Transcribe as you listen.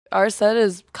our set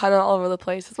is kind of all over the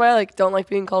place. That's why I don't like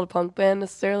being called a punk band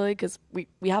necessarily, because we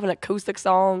have an acoustic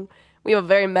song, we have a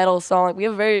very metal song, we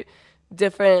have very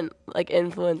different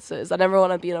influences. I never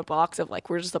want to be in a box of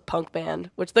we're just a punk band,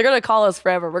 which they're gonna call us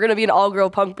forever. We're gonna be an all-girl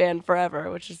punk band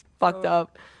forever, which is fucked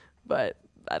up. But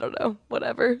I don't know,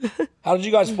 whatever. How did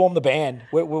you guys form the band?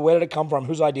 Where did it come from?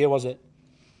 Whose idea was it?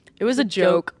 It was a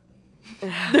joke.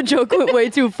 The joke went way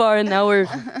too far, and now we're...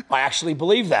 I actually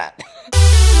believe that.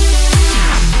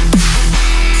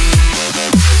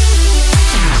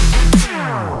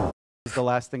 It's the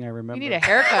last thing I remember. You need a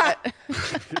haircut.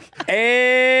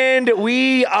 And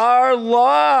we are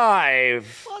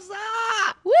live. What's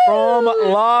up? From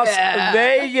Las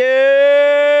Vegas.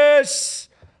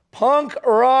 Punk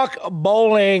Rock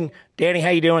Bowling. Danny,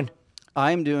 how you doing?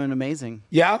 I'm doing amazing.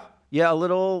 Yeah? Yeah, a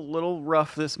little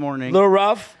rough this morning. A little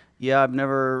rough? Yeah, I've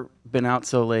never been out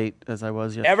so late as I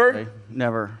was yesterday. Ever?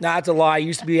 Never. Nah, that's a lie. I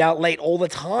used to be out late all the I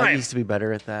time. used to be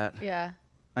better at that. Yeah.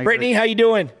 Brittney, how you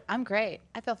doing? I'm great.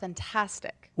 I feel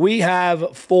fantastic. We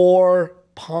have 4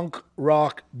 punk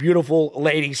rock beautiful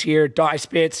ladies here, Die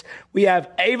Spitz. We have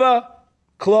Ava,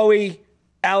 Chloe,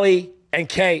 Ellie, and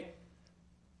Kate.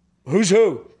 Who's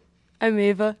who? I'm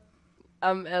Ava.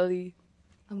 I'm Ellie.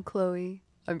 I'm Chloe.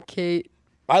 I'm Kate.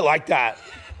 I like that.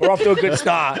 We're off to a good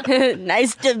start.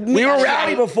 Nice to meet you. We were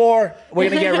rowdy before. We're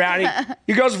going to get rowdy.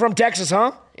 You girls are from Texas,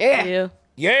 huh? Yeah.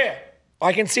 Yeah.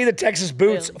 I can see the Texas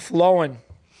boots flowing.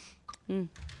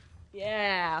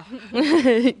 Yeah.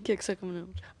 Kicks are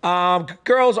coming out.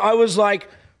 Girls, I was like,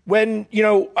 when,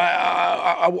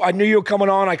 I knew you were coming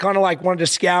on, I kind of wanted to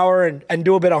scour and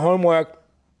do a bit of homework.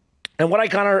 And what I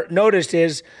kind of noticed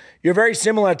is you're very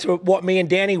similar to what me and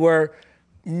Danny were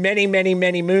many, many,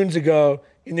 many moons ago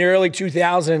in the early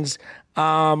 2000s.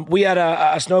 We had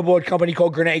a snowboard company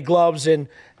called Grenade Gloves, and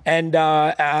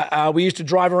we used to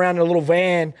drive around in a little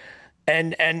van.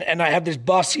 And I have this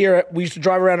bus here. We used to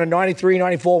drive around in 93,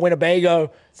 94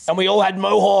 Winnebago, and we all had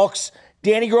mohawks.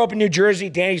 Danny grew up in New Jersey.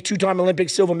 Danny's 2-time Olympic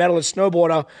silver medalist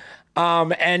snowboarder.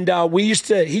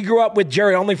 He grew up with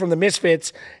Jerry Only from the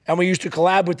Misfits, and we used to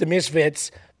collab with the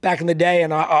Misfits back in the day.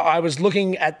 And I was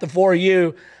looking at the 4 of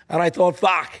you, and I thought,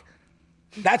 fuck,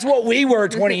 that's what we were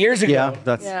 20 years ago.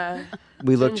 Yeah,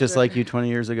 we looked just like you 20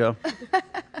 years ago.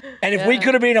 And if we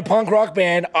could have been a punk rock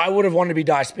band, I would have wanted to be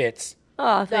Die Spitz.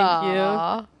 Oh, thank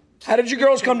you. How did you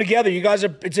girls come together? You guys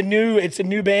it's a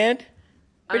new band?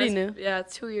 Pretty new. Yeah,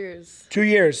 2 years. 2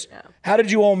 years. Yeah. How did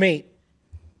you all meet?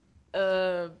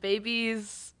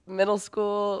 Babies, middle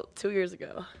school, 2 years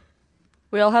ago.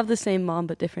 We all have the same mom,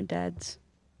 but different dads.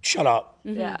 Shut up.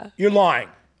 Yeah. You're lying.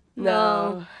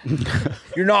 No.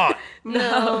 You're not.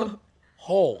 No.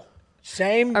 Oh,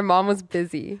 same. Our mom was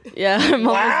busy. Yeah, our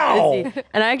mom Wow. was busy.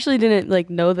 And I actually didn't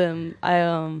know them.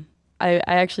 I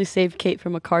actually saved Kate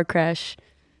from a car crash.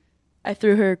 I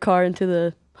threw her car into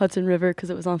the Hudson River because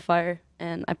it was on fire,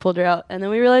 and I pulled her out. And then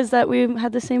we realized that we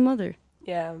had the same mother.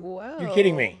 Yeah. Whoa. You're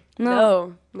kidding me.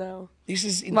 No. This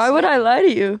is insane. Why would I lie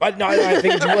to you? No, I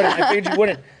figured you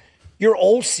wouldn't. You're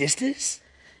all sisters?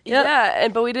 Yeah,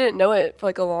 but we didn't know it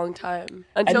for a long time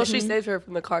until she saved her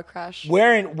from the car crash.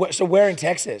 Where in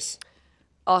Texas?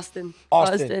 Austin.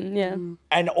 Austin, yeah.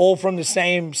 and all from the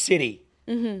same city.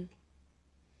 Mm-hmm.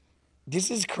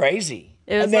 This is crazy.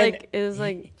 It was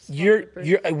like you're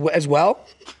as well.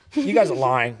 You guys are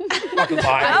lying. Fucking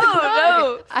lying.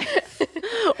 Oh no!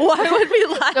 Why would we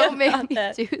lie? Don't make about me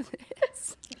that? do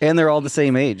this. And they're all the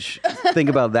same age. Think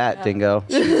about that, Dingo.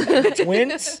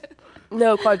 Twins?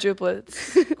 No,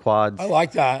 quadruplets. Quads. I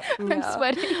like that. I'm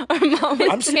sweating. Our mom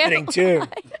I'm sweating too.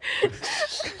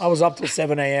 I was up till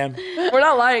 7 a.m. We're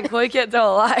not lying. Chloe can't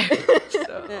tell a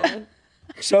lie.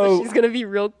 So She's gonna be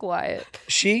real quiet.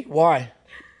 she? Why?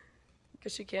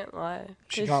 Because she can't lie.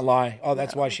 She can't lie. Oh,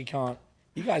 that's why she can't.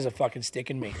 You guys are fucking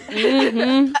sticking me.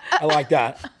 I like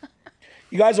that.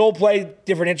 You guys all play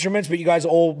different instruments, but you guys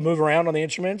all move around on the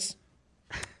instruments?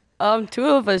 2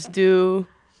 of us do.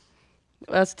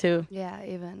 Us 2. Yeah,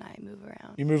 Ava and I move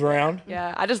around. You move around?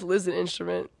 Yeah, I just lose an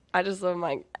instrument. I just am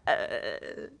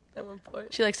at one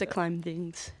point. She likes to climb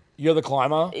things. You're the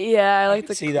climber? Yeah, I like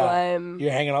to See climb. that?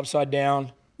 You're hanging upside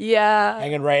down, Yeah.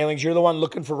 hanging railings. You're the one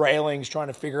looking for railings, trying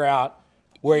to figure out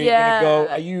where you're Yeah. gonna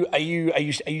go.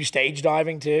 Are you stage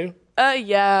diving too?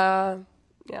 Yeah.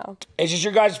 Is this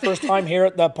your guys' first time here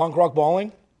at the Punk Rock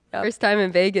Bowling? First time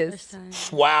in Vegas.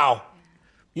 Wow.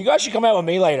 You guys should come out with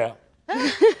me later.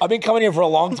 I've been coming here for a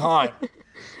long time.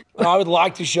 And I would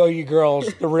like to show you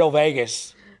girls the real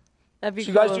Vegas. That'd be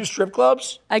So you cool. guys do strip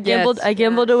clubs? I gambled. Yes. I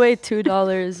gambled away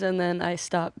 $2 and then I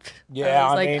stopped. Yeah, I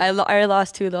was I mean- I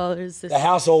lost $2. The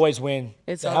house always wins.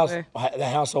 It's the house. over. The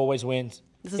house always wins.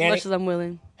 This is as Danny, much as I'm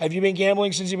willing. Have you been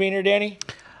gambling since you've been here, Danny?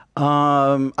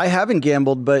 I haven't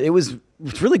gambled, but it's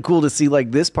really cool to see like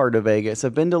this part of Vegas.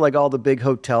 I've been to like all the big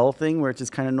hotel thing where it's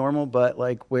just kind of normal, but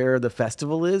like where the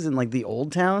festival is in like the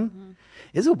old town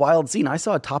is a wild scene. I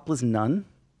saw a topless nun.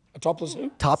 A topless who?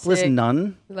 Topless Sick.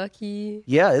 nun. Lucky.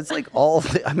 Yeah, it's like all.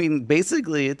 I mean,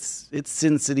 basically, it's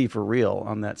Sin City for real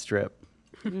on that strip.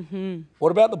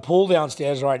 What about the pool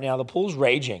downstairs right now? The pool's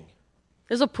raging.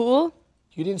 There's a pool?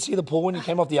 You didn't see the pool when you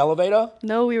came off the elevator?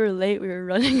 No, we were late. We were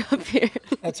running up here.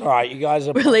 That's all right. You guys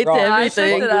are We're late to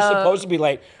everything. You're supposed to be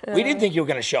late. We didn't think you were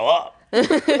going to show up.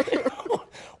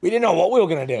 We didn't know what we were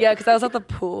going to do. Yeah, because I was at the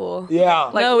pool. Yeah.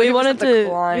 Like, No, we just wanted had to.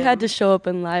 climb. We had to show up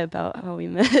and lie about how we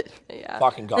met. Yeah.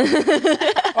 Fucking God.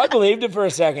 I believed it for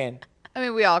a second. I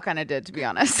mean, we all kind of did, to be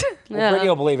honest. Well, Brittney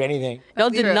will believe anything. Y'all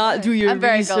did not do your I'm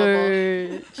very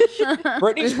research.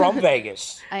 Brittany's from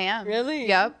Vegas. I am. Really?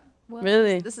 Yep.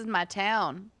 Really? This is my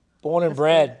town. Born and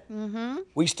bred.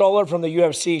 We stole her from the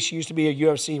UFC. She used to be a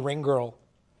UFC ring girl.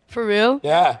 For real?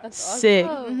 Yeah. Sick.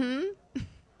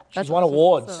 She's won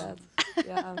awards.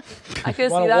 Yeah. I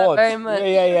could Won see that awards. very much.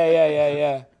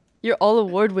 Yeah. You're all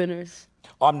award winners.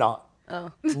 I'm not. Oh.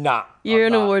 Nah. You're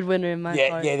I'm an not. award winner in my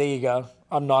Yeah, heart. there you go.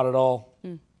 I'm not at all.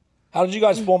 How did you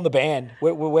guys form the band?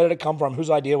 Where did it come from? Whose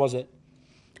idea was it?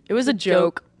 It was a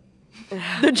joke.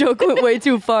 The joke went way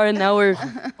too far, and now we're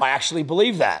I actually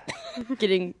believe that.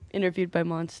 getting interviewed by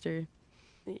Monster.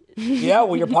 Yeah,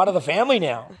 well, you're part of the family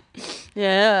now.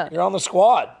 Yeah. You're on the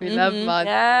squad. We love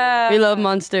Monster. Yeah. We love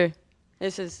Monster.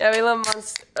 This is. Yeah, we love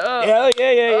Monster. Oh.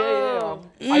 Yeah.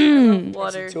 I love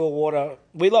Water. to a water.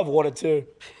 We love water too.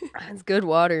 It's good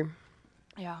water.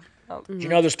 Yeah. Do you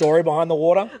know the story behind the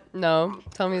water? No,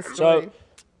 tell me a story. So,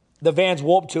 the Vans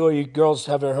Warped Tour. You girls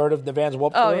have heard of the Vans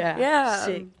Warped Tour? Oh, yeah. Yeah.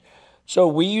 Sick. So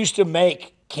we used to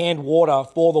make canned water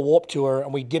for the Warped Tour,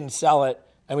 and we didn't sell it,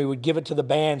 and we would give it to the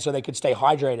band so they could stay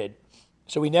hydrated.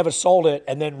 So we never sold it,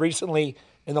 and then recently,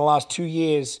 in the last 2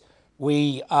 years,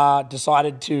 we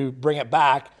decided to bring it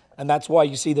back, and that's why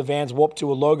you see the Vans Warped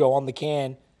Tour logo on the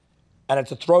can, and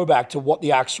it's a throwback to what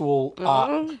the actual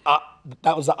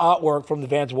that was the artwork from the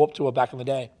Vans Warped Tour back in the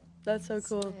day. That's so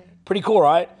cool. Pretty cool,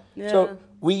 right? Yeah. So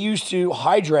we used to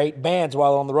hydrate bands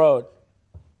while on the road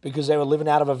because they were living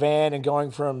out of a van and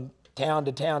going from town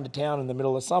to town to town in the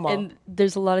middle of summer. And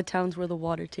there's a lot of towns where the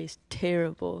water tastes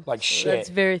terrible. Like so shit. That's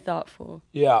very thoughtful.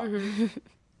 Yeah.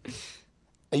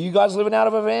 Are you guys living out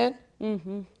of a van?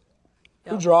 Mm-hmm.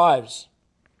 Who drives?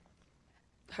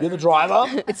 You're the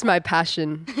driver? It's my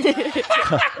passion.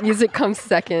 Music comes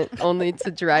second, only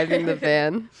to driving the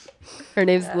van. Her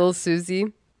name's Lil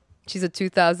Susie. She's a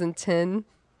 2010.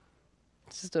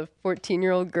 Just a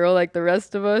 14-year-old girl like the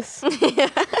rest of us. Fucking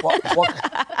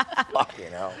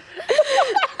hell.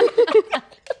 Do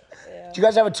you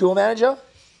guys have a tour manager?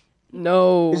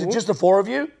 No. Is it just the four of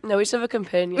you No, we should have a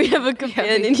companion. We have a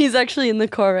companion, and he's actually in the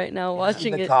car right now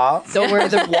watching in the it. car? Don't worry,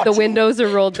 the windows are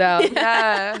rolled down.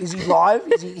 Yeah. Is he live?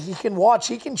 He can watch.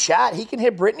 He can chat. He can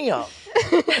hit Brittney up.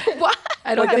 What?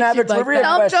 I don't We can have a think he'd like trivia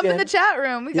that. Don't jump in question. the chat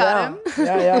room. We got him.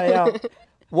 Yeah.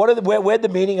 Where'd the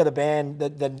meaning of the band,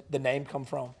 the name come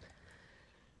from?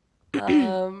 I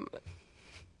don't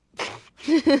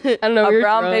know. A we were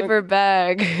brown drunk. paper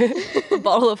bag. A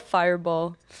bottle of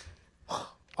Fireball.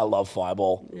 I love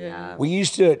Fireball. Yeah. We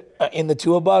used to in the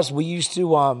tour bus. We used to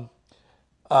well,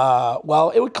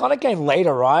 it would kind of came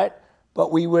later, right?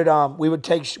 But we would have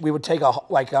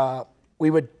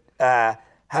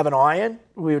an iron.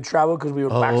 We would travel because we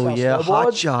would wax Oh our yeah, snowboards,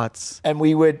 hot shots. and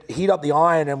we would heat up the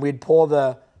iron and we'd pour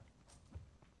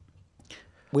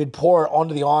it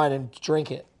onto the iron and drink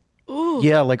it.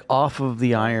 Yeah, like off of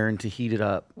the iron to heat it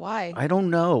up. Why? I don't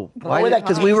know. where that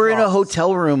Because came we were in a from.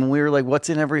 hotel room and we were like, "What's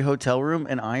in every hotel room?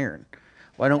 An iron.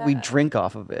 Why don't we drink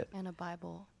off of it?" And a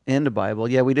Bible. And a Bible.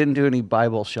 Yeah, we didn't do any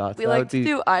Bible shots. We That like would to be-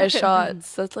 do eye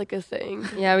shots. That's like a thing.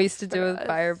 Yeah, we used to do it with us.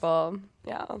 Fireball.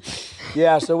 Yeah.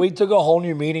 Yeah, so we took a whole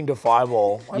new meaning to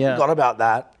Fireball. I Yeah. forgot about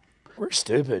that. We're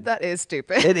stupid. That is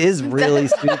stupid. It is really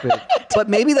stupid. But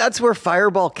maybe that's where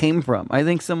Fireball came from. I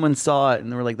think someone saw it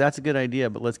and they were like, "That's a good idea,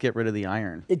 but let's get rid of the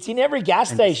iron." It's in every gas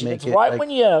just station. make It's it, right like-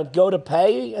 when you go to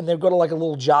pay, and they've got like a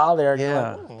little jar there. And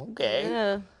Yeah. you're like, okay,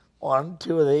 Yeah. 1,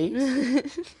 2 of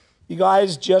these. You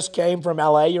guys just came from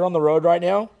LA. You're on the road right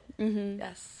now.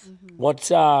 Yes. What's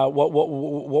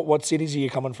what cities are you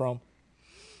coming from?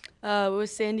 It was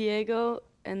San Diego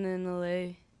and then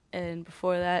LA, and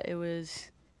before that it was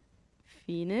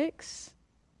Phoenix.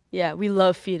 Yeah, we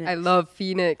love Phoenix. I love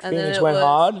Phoenix. And then Phoenix it went was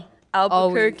hard.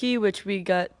 Albuquerque, which we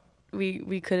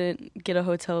couldn't get a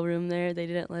hotel room there. They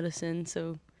didn't let us in,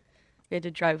 so We had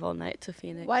to drive all night to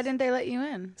Phoenix. Why didn't they let you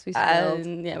in? We smelled.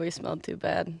 Yeah, we smelled too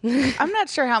bad. I'm not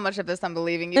sure how much of this I'm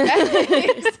believing you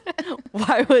guys.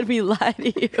 Why would we lie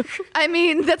to you? I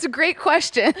mean, that's a great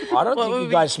question. I don't think you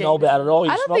guys smell bad at all.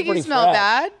 You I don't smell think you pretty smell fresh.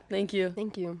 bad. Thank you.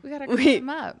 Thank you. We gotta clean them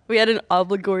up. We had an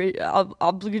obligatory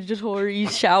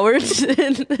shower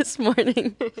this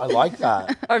morning. I like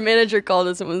that. Our manager called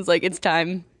us and was like, "It's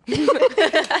time."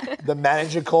 The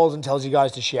manager calls and tells you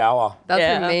guys to shower. That's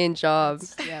Yeah. her main job.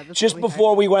 Yeah, that's Just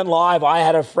before we went live, I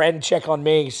had a friend check on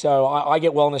me, so I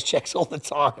get wellness checks all the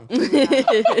time.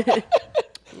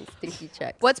 stinky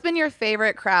checks. What's been your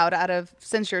favorite crowd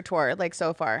since your tour, like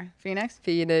so far? Phoenix?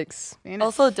 Phoenix?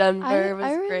 Also, Denver I was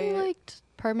really great. liked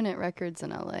Permanent Records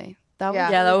in LA. That Yeah.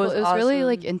 was Yeah, that really was cool. It was really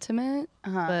like awesome. intimate,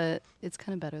 Uh-huh. but it's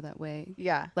kind of better that way.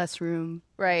 Yeah, Less room.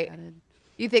 right. Added.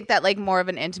 You think that like more of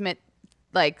an intimate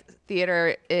like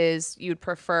theater is you'd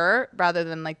prefer rather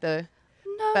than like the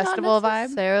No, festival not vibe?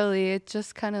 necessarily. It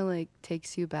just kind of like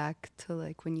takes you back to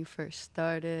like when you first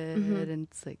started, and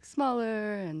it's like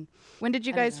smaller and When did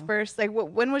you I don't guys know. first like?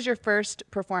 When was your first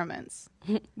performance?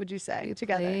 Would you say we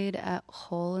together? played at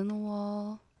Hole in the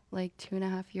Wall like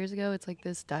 2.5 years ago. It's like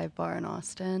this dive bar in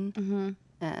Austin,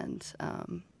 and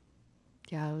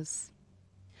yeah, it was.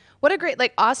 What a great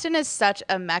like Austin is such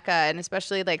a mecca, and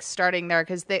especially like starting there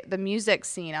because the music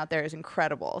scene out there is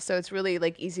incredible. So it's really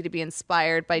like easy to be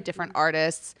inspired by different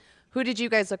artists. Who did you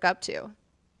guys look up to?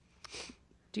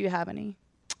 Do you have any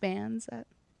bands that?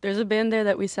 There's a band there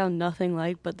that we sound nothing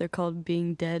like, but they're called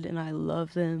Being Dead, and I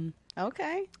love them.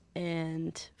 Okay.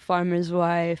 And Farmer's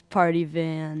Wife, Party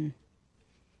Van.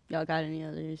 Y'all got any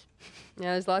others?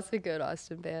 Yeah, there's lots of good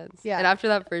Austin bands. Yeah. And after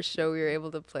that first show, we were able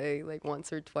to play like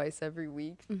once or twice every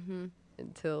week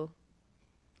until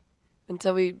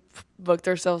we booked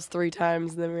ourselves 3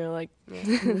 times, and then we were like,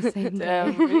 The same day.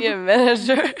 damn, we need a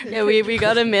manager. Yeah, we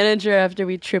got a manager after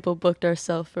we triple booked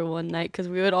ourselves for one night because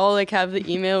we would all like have the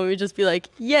email and we'd just be like,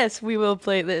 yes, we will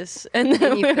play this. And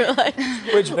then we were like,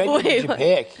 Which venue Wait, did you what?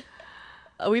 pick?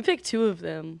 we picked 2 of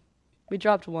them. We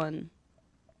dropped 1.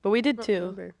 But we did 2.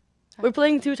 remember. We're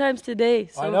playing 2 times today.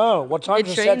 So I know. What time's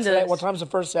the set trained today? us. What time's the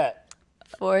first set?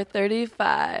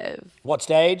 4:35. What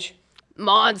stage?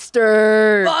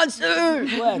 Monster, Monster!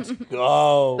 Let's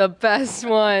go. the best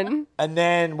one. And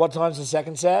then what time's the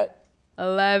second set?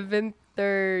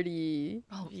 11:30.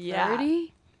 Oh, Yeah.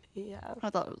 30? Yeah. I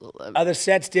thought it was 11. Are the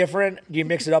sets different? Do you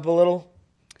mix it up a little?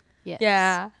 Yes.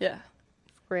 Yeah, Yeah.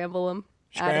 scramble them.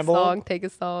 Scramble Add a 'em? song, take a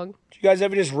song. Do you guys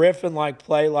ever just riff and like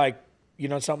play like, you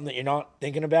know, something that you're not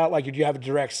thinking about? Like, do you have a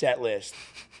direct set list?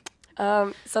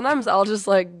 Sometimes I'll just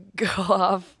like go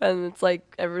off, and it's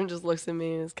like everyone just looks at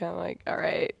me and it's kind of like, all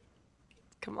right,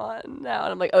 come on now.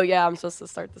 And I'm like, oh yeah, I'm supposed to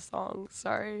start the song.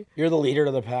 Sorry. You're the leader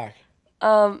of the pack.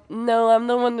 No, I'm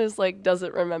the one who's like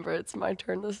doesn't remember it's my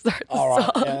turn to start the All right.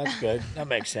 song. Yeah, that's good. That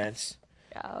makes sense.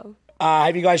 Yeah.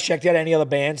 Have you guys checked out any other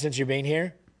bands since you've been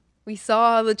here? We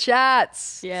saw the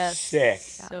chats. Yes. Sick.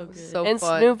 So good. So And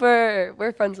fun. Snooper,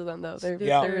 we're friends with them though. They're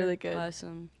Yeah. they're really good.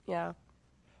 Awesome. Yeah.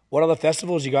 What other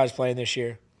festivals you guys playing this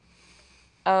year?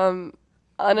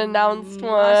 Unannounced one.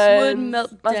 Mosswood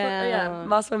Meltdown. Yeah,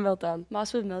 Mosswood Meltdown.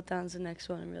 Mosswood Meltdown's the next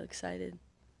one. I'm real excited.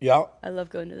 Yeah. I love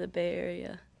going to the Bay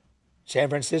Area. San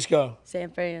Francisco.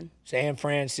 San Fran. San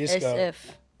Francisco. SF.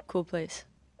 Cool place.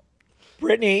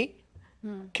 Brittney,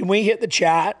 can we hit the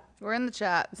chat? We're in the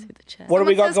chat. Hit the chat. What do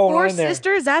we got Says going 4 on there?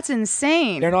 sisters? That's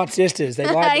insane. They're not sisters. They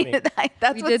lied to me.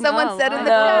 That's We what did someone not said in lie. the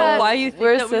No. chat. Why you think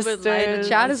We're that we would lie to sisters. The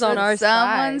chat is on our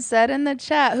Someone side. said in the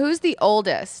chat. Who's the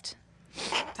oldest?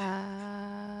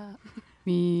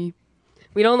 Me.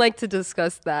 We don't like to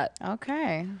discuss that.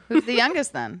 Okay. Who's the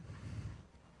youngest then?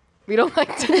 We don't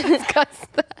like to discuss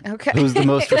that. Okay. Who's the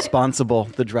most responsible?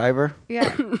 The driver?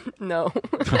 Yeah. No.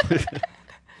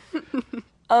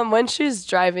 When she's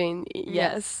driving,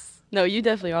 yes. No, you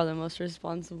definitely are the most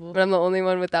responsible. But I'm the only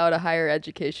one without a higher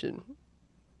education.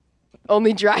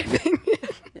 Only driving.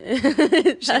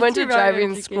 She went to your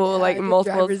driving education. school like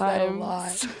multiple driver's ed a times.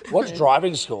 lot. What's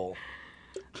driving school?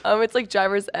 It's like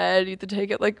driver's ed. You have to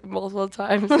take it like multiple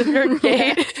times if you're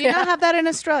gay. Do you not have that in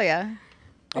Australia?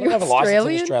 I don't have a license in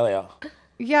Australian? Australia.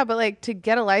 Yeah, but like to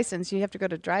get a license, you have to go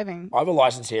to driving. I have a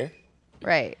license here.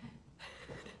 Right.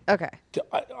 Okay.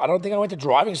 I don't think I went to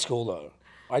driving school though.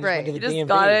 I just Right. went to the You just DMV.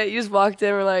 got it. You just walked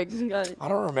in. We're like, I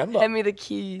don't remember. hand me the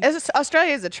keys.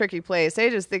 Australia is a tricky place. They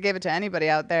give it to anybody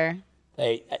out there.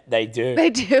 They do. They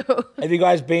do. Have you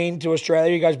guys been to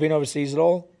Australia? You guys been overseas at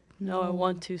all? No, I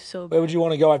want to so bad. Where would you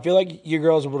want to go? I feel like you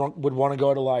girls would want to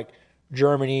go to like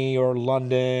Germany or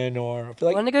London or I feel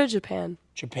I like want to go to Japan.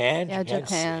 Japan. Yeah, Japan's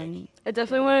Japan. sick. I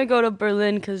definitely want to go to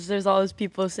Berlin because there's always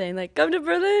people saying like, "Come to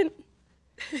Berlin."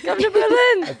 Come to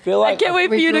Berlin. I feel like I can't wait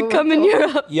for you to come in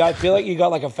Europe. Yeah, I feel like you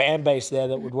got like a fan base there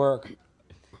that would work.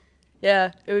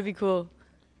 Yeah, it would be cool.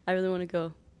 I really want to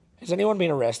go. Has anyone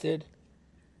been arrested?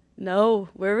 No,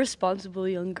 we're responsible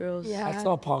young girls. Yeah. That's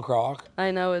not punk rock.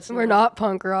 I know it's We're not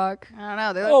punk rock. I don't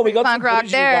know. They Oh, look we got punk some rock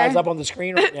footage of you there. guys up on the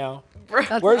screen right now.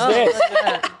 Where's this?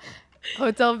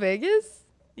 Hotel Vegas?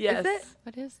 Yes.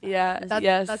 What is that? Yeah. That's-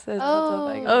 yes. that's- that's Oh. Hotel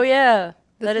Vegas. Oh yeah,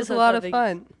 This that was is a lot Hotel of Vegas.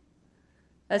 fun.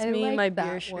 That's I me in like my that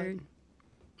beer shirt.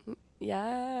 one.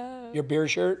 Yeah. Your beer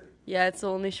shirt? Yeah, it's the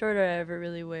only shirt I ever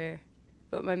really wear.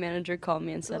 But my manager called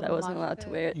me and said I wasn't allowed to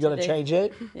wear it. You gotta today. change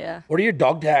it? Yeah, What do your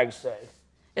dog tags say?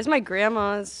 it's my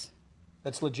grandma's.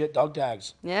 That's legit dog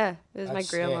tags. Yeah, it was my That's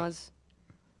sick. grandma's.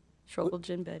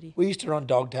 Schrobilgen Betty. We used to run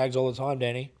dog tags all the time,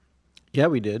 Danny. Yeah,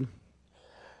 we did.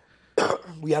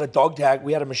 We had a dog tag.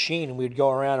 We had a machine, and we'd go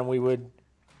around and we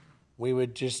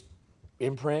would just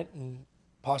imprint and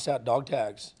pass out dog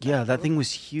tags. Yeah, that thing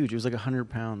was huge. It was like 100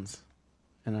 pounds.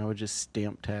 And I would just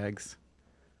stamp tags.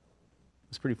 It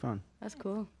was pretty fun. That's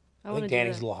cool. I wanna think do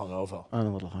Danny's that. a little hungover. I'm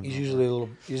a little hungry. He's usually a little.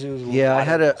 Yeah, I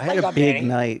had a Wake up, big Danny.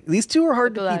 night. These two are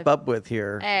hard to Look keep alive. up with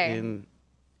here Hey.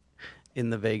 in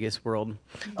the Vegas world.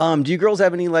 Do you girls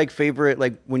have any like favorite,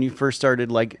 like when you first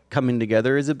started like coming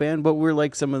together as a band? What were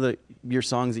like some of your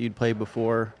songs that you'd play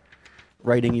before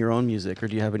writing your own music, or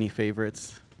do you have any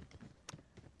favorites?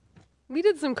 We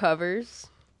did some covers.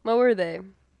 What were they?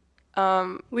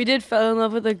 We did "Fell in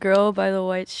Love with a Girl" by the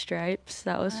White Stripes.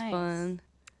 That was Nice. fun.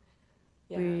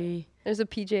 Yeah. There's a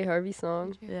PJ Harvey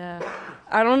song. Yeah.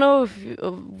 I don't know if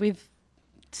we've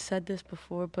said this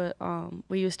before, but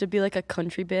we used to be like a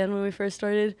country band when we first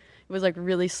started. It was like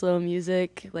really slow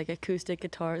music, like acoustic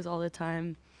guitars all the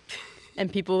time.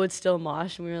 And people would still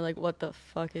mosh, and we were like, what the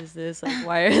fuck is this? Like,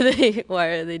 why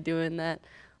are they doing that?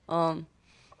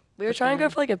 We were trying to go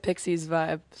for like a Pixies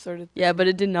vibe, sort of. Yeah, but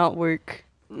it did not work.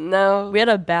 No. We had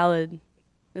a ballad. It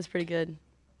was pretty good.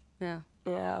 Yeah.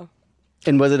 Yeah.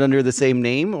 And was it under the same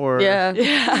name or Yeah.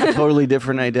 a totally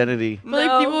different identity? But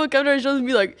like people would come to our shows and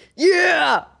be like,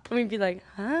 yeah! And we'd be like,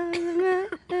 huh?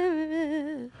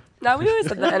 No, we always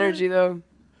had the energy though.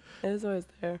 It was always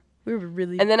there. We were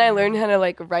really And then I learned how to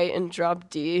like write and drop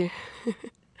D.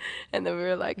 And then we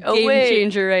were like, oh game wait,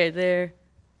 changer right there.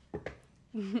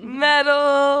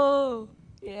 metal.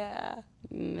 Yeah.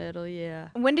 Metal, yeah.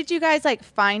 When did you guys like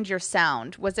find your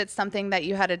sound? Was it something that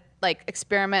you had to like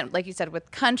experiment, like you said,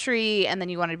 with country, and then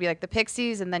you wanted to be like the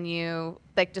Pixies, and then you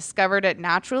like discovered it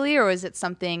naturally, or was it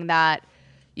something that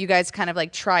you guys kind of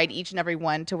like tried each and every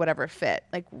one to whatever fit?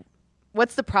 Like,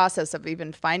 what's the process of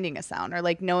even finding a sound, or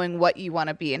like knowing what you want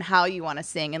to be and how you want to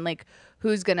sing, and like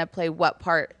who's gonna play what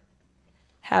part?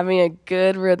 Having a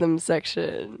good rhythm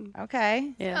section.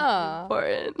 Okay, Yeah.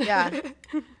 Important. yeah.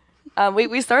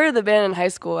 We started the band in high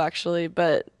school actually,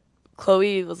 but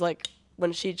Chloe was like,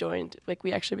 when she joined, like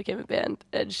we actually became a band,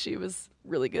 and she was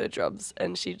really good at drums,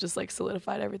 and she just like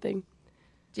solidified everything.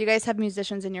 Do you guys have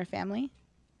musicians in your family?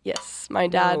 Yes, my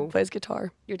dad No. plays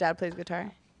guitar. Your dad plays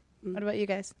guitar. What about you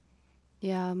guys?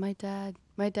 Yeah, my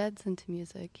dad's into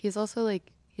music. He's also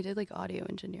like, he did like audio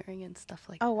engineering and stuff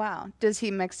like that. Oh wow, does he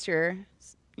mix your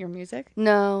music?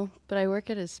 No, but I work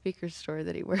at a speaker store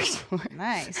that he works for.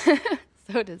 Nice,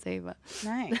 So does Ava.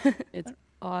 nice. It's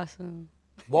awesome.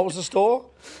 What was the store?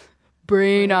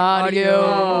 Brain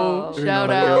audio. Shout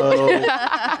out.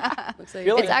 I feel like It's you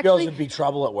girls actually- would be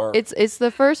trouble at work. It's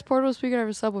the first portable speaker I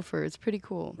ever subwoofer. It's pretty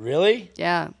cool. Really?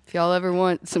 Yeah, if y'all ever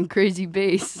want some crazy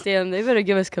bass. Damn, they better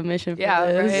give us commission for Yeah,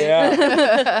 this.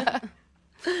 right.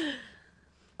 Yeah.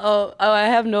 Oh, I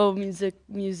have no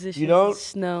musicians. You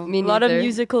don't? No. Me a lot of neither.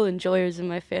 musical enjoyers in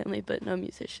my family, but no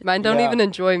musicians. Mine don't Yeah. even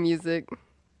enjoy music.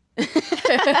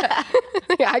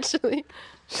 Actually.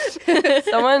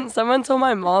 Someone told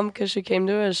my mom because she came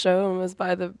to a show and was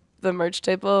by the merch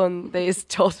table, and they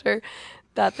told her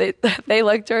that they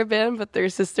liked our band, but their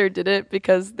sister did it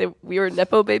because we were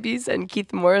nepo babies, and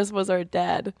Keith Morris was our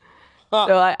dad.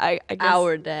 So I guess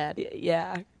Our dad.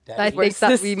 yeah. I Daddy. think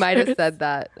that we might have said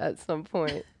that at some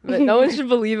point. But no one should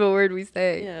believe a word we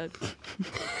say. Yeah.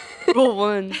 Rule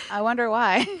one. I wonder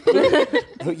why.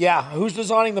 Yeah. Who's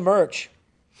designing the merch?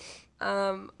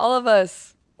 All of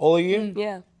us. All of you?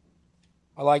 Yeah.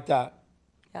 I like that.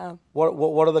 Yeah.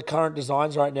 What are the current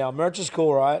designs right now? Merch is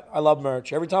cool, right? I love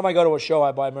merch. Every time I go to a show,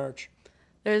 I buy merch.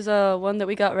 There's one that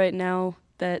we got right now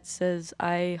that says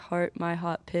 "I heart my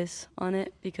hot piss" on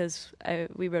it because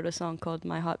we wrote a song called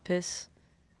 "My Hot Piss."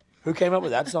 Who came up with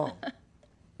that song?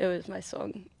 It was my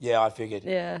song. Yeah, I figured.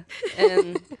 Yeah,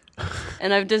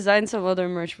 and I've designed some other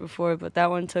merch before, but that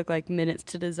one took like minutes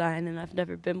to design, and I've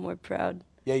never been more proud.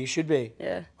 Yeah, you should be.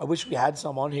 Yeah, I wish we had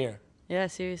some on here. yeah,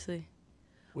 seriously.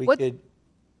 We What- could.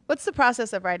 What's the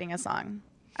process of writing a song?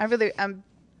 I'm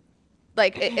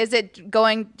like, is it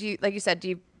going, do you, like you said, do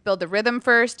you build the rhythm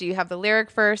first? Do you have the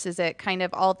lyric first? Is it kind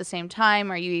of all at the same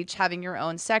time? Are you each having your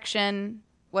own section?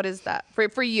 What is that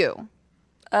for you?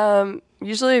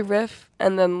 Usually riff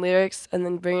and then lyrics and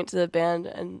then bring it to the band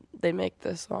and they make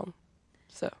the song.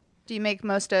 So. Do you make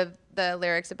most of the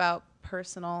lyrics about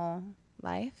personal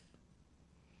life?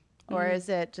 Or is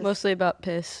it just... Mostly about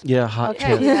piss. Yeah, hot Okay,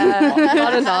 tip. yeah. A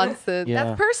lot of nonsense. Yeah.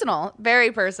 That's personal.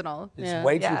 Very personal. It's Yeah.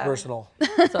 way too Yeah. personal.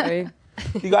 Sorry.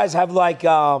 You guys have like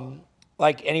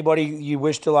anybody you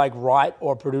wish to like write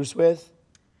or produce with?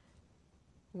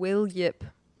 Will Yip.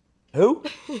 Who?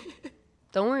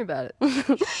 Don't worry about it.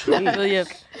 William,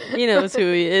 he knows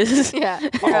who he is. Yeah.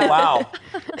 Oh wow,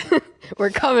 We're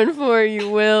coming for you,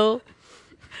 Will.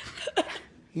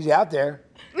 he's out there.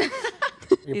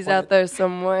 He's out there You're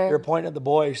somewhere pointing at the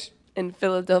boys. in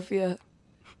Philadelphia.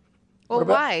 Well, What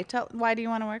about- why? Why do you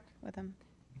want to work with him?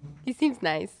 He seems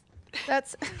nice.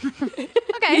 That's...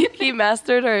 okay. He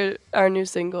mastered our new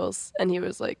singles and he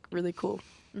was like really cool.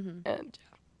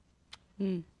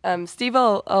 And Steve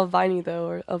Alvini though,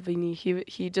 or Alvini,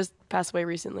 he just passed away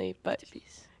recently, but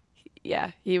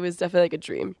yeah, he was definitely like a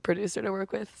dream producer to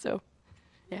work with. So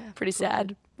Yeah. pretty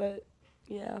sad, but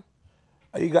yeah.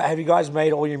 Have you guys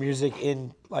made all your music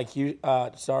in like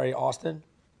Austin,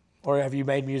 or have you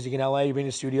made music in LA? You been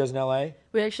to studios in LA?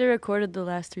 We actually recorded the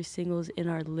last 3 singles in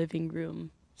our living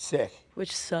room, Sick.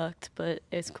 which sucked, but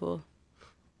it's cool.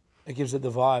 It gives it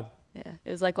the vibe. Yeah.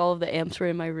 It was like all of the amps were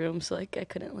in my room, so like I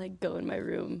couldn't like go in my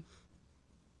room.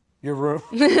 Your room.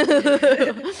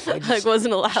 Like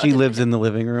wasn't allowed. She lives in the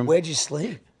living room. Where'd you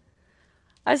sleep?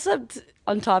 I slept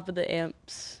on top of the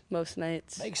amps most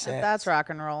nights. Makes sense. That's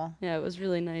rock and roll. Yeah, it was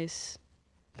really nice,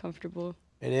 comfortable,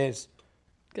 It is.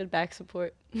 good back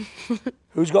support.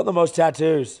 Who's got the most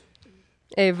tattoos?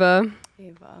 Ava.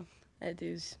 Ava, that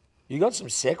dude's. You got some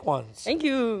sick ones. Thank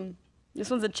you. This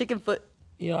one's a chicken foot.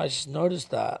 You know, I just noticed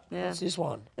that. Yeah. What's this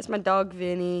one? That's my dog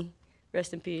Vinny.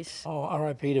 Rest in peace. Oh,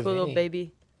 R.I.P. to Cool little Vinny.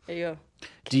 baby. There you go.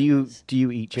 Do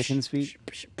you eat chicken's feet?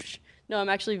 No, I'm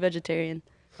actually vegetarian.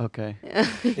 Okay.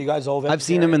 You guys all I've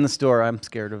seen them in the store. I'm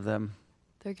scared of them.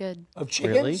 They're good. Of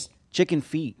chickens? Really? Chicken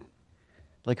feet.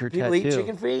 Like her People tattoo. eat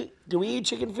chicken feet? Do we eat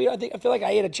chicken feet? I feel like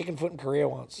I ate a chicken foot in Korea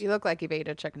once. You look like you've ate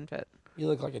a chicken foot. You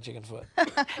look like a chicken foot.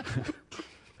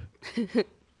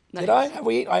 Did I? Have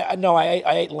we? No, I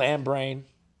ate lamb brain.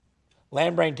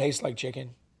 Lamb brain tastes like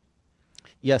chicken.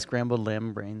 Yeah, scrambled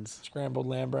lamb brains. Scrambled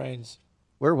lamb brains.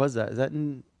 Where was that? Was it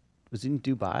in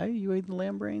Dubai? You ate the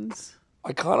lamb brains?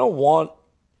 I kind of want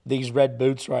these red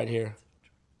boots right here.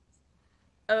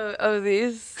 Oh,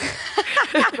 these.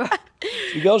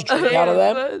 You girls drink out of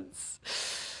them?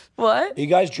 What? Are you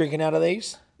guys drinking out of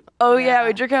these? Oh yeah,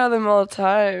 we drink out of them all the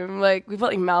time. Like we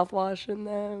put like mouthwash in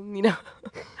them, you know,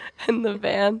 in the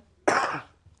van. I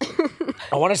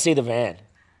want to see the van.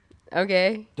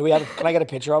 Okay. Do we have? Can I get a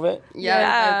picture of it?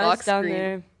 Yeah, lock it's down screen.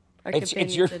 there. Our It's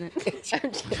companion's your. in it.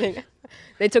 I'm kidding.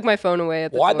 They took my phone away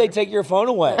at the Why'd door. they take your phone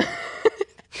away?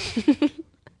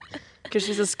 Because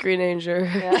she's a screen anger.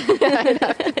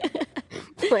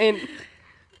 Plain.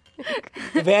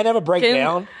 The van ever break Can-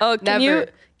 down? Oh, can Never.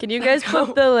 you guys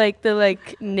put the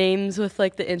names with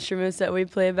like the instruments that we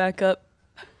play back up?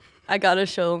 I gotta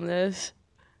show them this.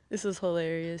 This is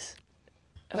hilarious.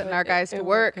 Putting our guys to It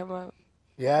work. won't come out.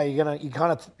 Yeah, you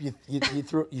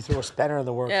threw a spanner in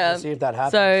the works. Yeah. Let's see if that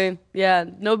happens. Sorry. Yeah,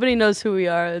 nobody knows who we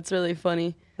are. It's really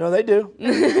funny. No, they do.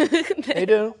 They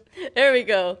do. There we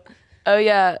go. Oh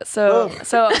yeah, so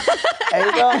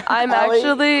Ava, I'm Ellie,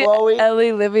 actually Chloe.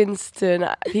 Ellie Livingston.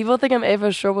 People think I'm Ava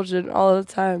Schrobilgen all the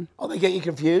time. Oh, they get you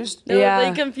confused? No, Yeah.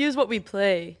 they confuse what we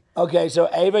play. Okay, so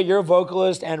Ava, you're a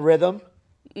vocalist and rhythm.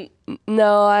 No,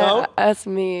 No? that's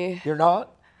me. You're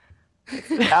not?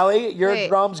 Ellie, you're Wait.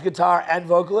 drums, guitar, and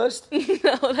vocalist?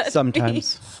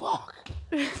 Sometimes. Fuck.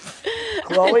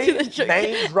 Chloe,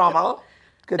 main drummer,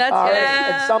 guitar,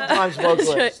 yeah. and sometimes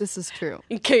vocalist. This is true.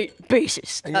 And Kate,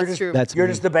 bassist. And you're That's true. That's You're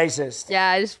me. just the bassist. Yeah,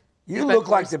 I just. You look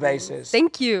like the bassist.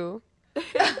 Thank you.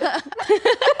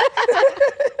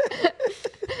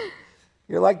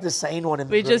 You're like the sane one in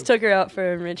the We group. just took her out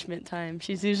for enrichment time.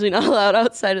 She's usually not allowed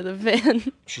outside of the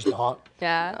van. She's not.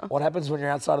 Yeah. What happens when you're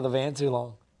outside of the van too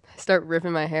long? I start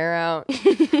ripping my hair out.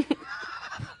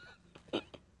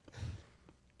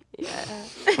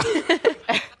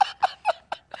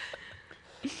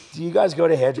 Do you guys go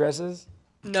to hairdressers?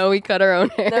 No, we cut our own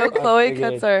hair. No, Chloe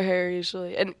figured. cuts our hair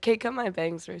usually, and Kate cut my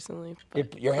bangs recently.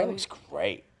 but Your hair looks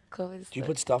great. Chloe's Do you the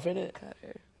put stuff in it?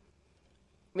 cutter.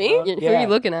 Me? Who are Yeah. you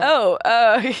looking at? Oh,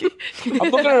 I'm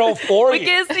looking at all four of we you.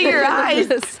 can't see your eyes.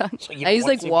 So you I use don't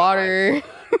like see my eyes. water.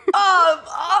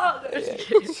 My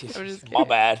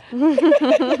bad.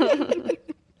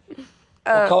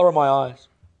 What color are my eyes?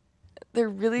 They're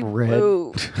really Red.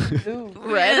 blue.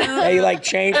 Red. They like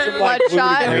change from like blue to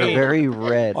Bloodshot. They're green. very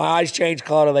red. My eyes change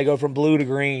color. They go from blue to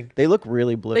green. They look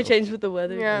really blue. They change with the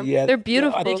weather. Yeah. Yeah, They're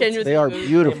beautiful. I They think change with They the are mood. in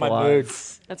beautiful my eyes.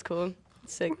 moods. That's cool.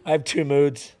 Sick. I have 2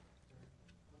 moods.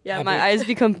 Yeah, my eyes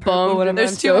become purple whenever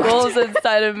There's I'm 2 stoked. goals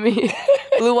inside of me.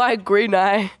 Blue eye, green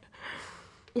eye.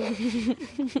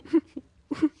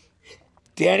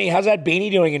 Danny, how's that beanie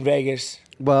doing in Vegas?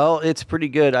 Well, it's pretty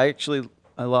good. I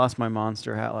lost my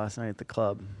monster hat last night at the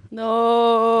club.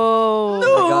 No.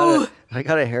 I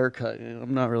got a haircut.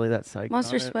 I'm not really that psyched.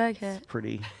 Monster on it. swag hat. It's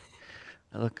pretty.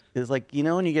 It's like, you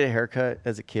know when you get a haircut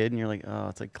as a kid and you're like, oh,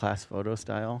 it's like class photo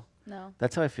style? No.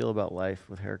 That's how I feel about life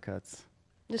with haircuts.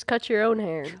 Just cut your own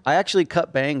hair. I actually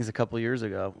cut bangs a couple years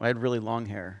ago. I had really long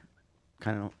hair,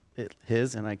 kind of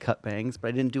his, and I cut bangs, but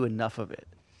I didn't do enough of it.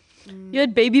 You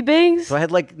had baby bangs? So I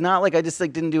had like, not like, I just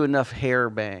like didn't do enough hair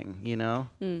bang, you know?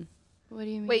 What do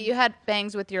you mean? Wait, you had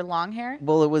bangs with your long hair?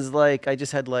 Well, it was like, I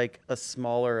just had like a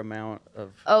smaller amount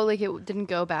of. Oh, like it didn't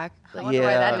go back. Like, wonder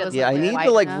why that doesn't yeah, I look need wide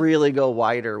to like enough. really go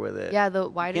wider with it. Yeah, the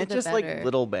wider Can't the just better. like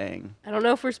little bang. I don't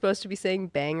know if we're supposed to be saying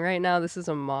bang right now. This is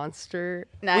a monster.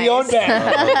 Nice. We own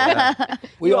Bang.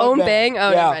 We You own bang?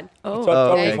 Oh, yeah. never mind. Oh, Oh,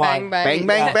 totally okay. fine. Bang, bang. Bang,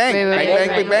 bang, bang, Wait, wait, bang,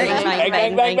 wait, bang, wait, bang, wait, bang.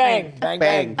 Bang, bang, bang, bang, bang,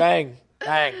 bang, bang,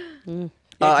 bang.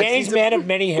 Danny's seen man of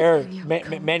many hair,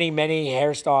 many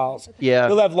hairstyles. Yeah.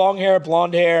 He'll have long hair,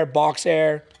 blonde hair, box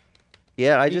hair.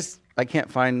 Yeah, I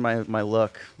can't find my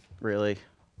look really.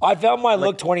 I found my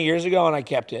look 20 years ago and I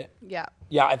kept it. Yeah.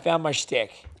 Yeah, I found my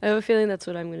stick. I have a feeling that's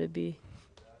what I'm going to be.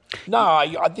 No,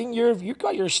 I think you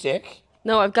got your stick.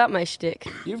 No, I've got my shtick.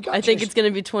 You've got I think your it's going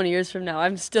to be 20 years from now.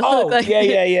 I'm still Oh, look like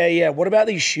yeah. What about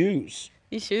these shoes?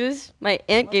 These shoes? My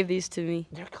aunt gave these to me.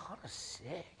 They're kind of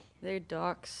sick. They're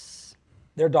Docs.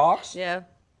 They're Docs? Yeah.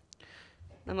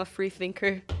 I'm a free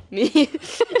thinker. Me.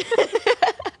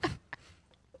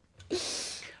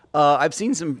 I've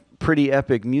seen some pretty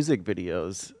epic music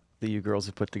videos that you girls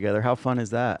have put together. How fun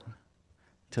is that?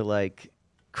 To like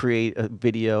create a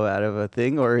video out of a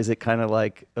thing, or is it kind of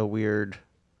like a weird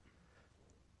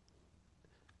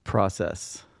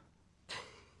process?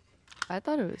 I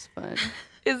thought it was fun.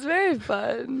 It's very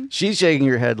fun. She's shaking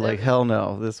her head like, hell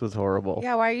no, this was horrible.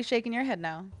 Yeah, why are you shaking your head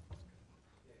now?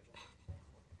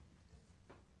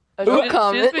 No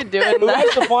comment. Who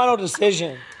has the final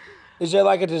decision? Is there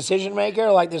like a decision maker?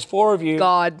 Like there's 4 of you.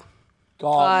 God.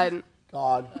 God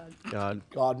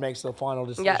makes the final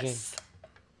decision. Yes.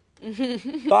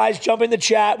 Guys, jump in the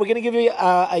chat. We're going to give you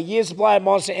a year's supply of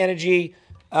Monster Energy.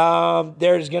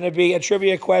 There's going to be a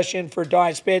trivia question for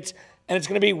Die Spitz, and it's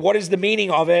going to be, what is the meaning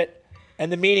of it?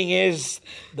 And the meaning is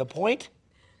the point?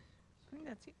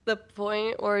 The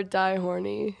point or die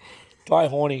horny. Die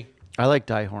horny. I like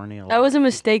Die Horny a lot. That was a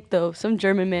mistake, though. Some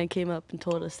German man came up and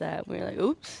told us that. We were like,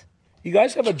 oops. You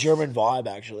guys have a German vibe,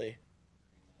 actually.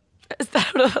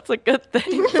 That's a good thing.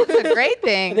 It's a great I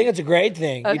thing. think it's a great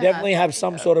thing. You definitely have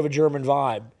some sort of a German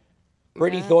vibe.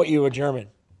 Brittney thought you were German.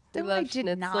 No, I did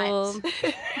Schnitzel. not.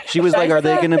 She was like, are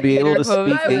they going to be able to speak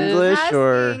I was English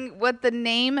or? asking what the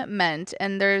name meant,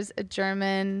 and there's a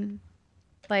German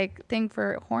like thing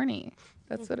for horny.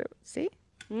 That's what it. See,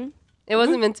 It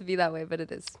wasn't meant to be that way, but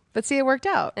it is. but see, it worked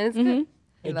out. And it's good.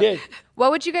 It did.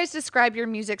 What would you guys describe your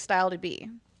music style to be?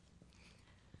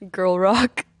 Girl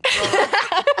rock.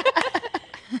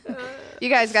 You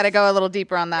guys got to go a little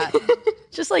deeper on that.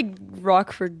 Just like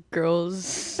rock for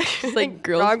girls. Just like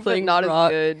girls Rock, but playing not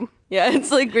rock. as good. Yeah,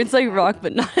 it's like rock,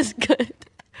 but not as good.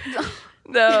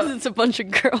 No, it's a bunch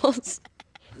of girls.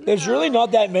 There's really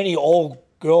not that many all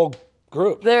girl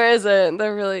groups. There isn't.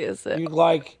 There really isn't. You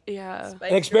like, Yeah.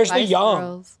 and especially Spice young.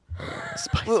 Girls.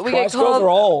 We Spice Girls are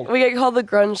old. We get called the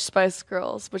grunge Spice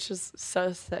Girls, which is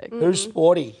so sick. Who's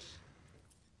sporty?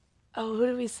 Oh, who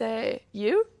did we say?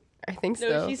 You? I think so.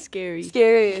 No, she's scary.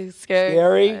 Scary.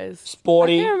 Scary, Spice.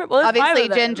 sporty, I can't remember. Well, there's five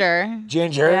Obviously, of them. Ginger.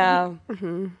 ginger, Yeah.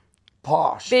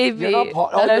 posh. Baby. You're not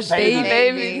posh. Oh, No, you're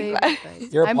baby. baby.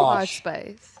 Spice. You're I'm posh. Posh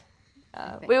Spice.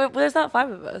 Wait, there's not 5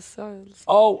 of us. So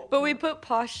Oh, But we put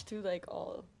Posh through like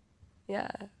all. yeah.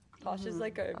 Posh is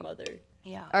like our mother.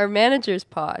 Yeah. Our manager's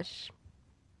posh.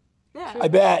 I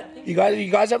bet you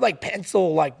guys have like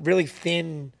pencil, like really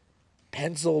thin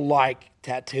pencil like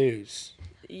tattoos.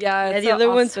 Yeah. Yeah, it's the an other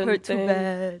ones Austin hurt too thing.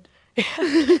 bad.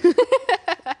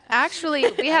 Actually,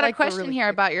 we had a like the question really here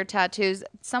about your tattoos.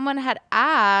 Someone had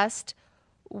asked,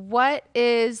 what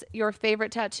is your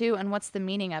favorite tattoo and what's the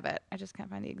meaning of it? I just can't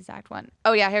find the exact one.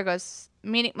 Oh, yeah, here goes.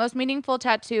 Most meaningful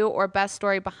tattoo or best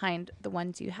story behind the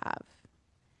ones you have.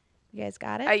 You guys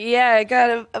got it? Yeah, I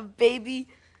got a baby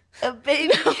a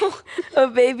baby, a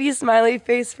baby smiley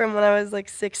face from when I was like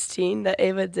 16 that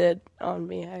Ava did on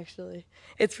me. Actually,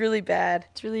 it's really bad.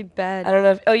 It's really bad. I don't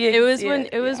know.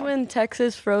 If, It was when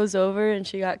Texas froze over and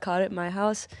she got caught at my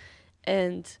house,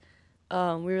 and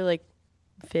we were like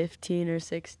 15 or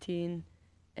 16,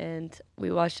 and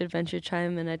we watched Adventure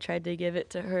Time, and I tried to give it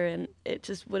to her, and it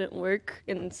just wouldn't work,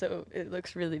 and so it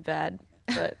looks really bad,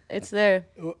 but it's there.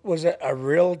 Was it a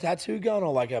real tattoo gun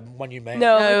or like a one you made?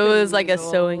 No, No, it was like a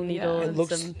sewing needle. It and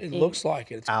looks. some It ink. looks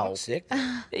like it. It's kind of sick.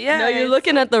 Yeah, No, you're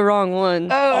looking at the wrong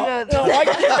one. Oh no.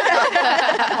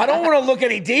 I don't want to look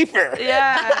any deeper.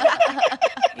 Yeah.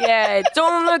 Yeah,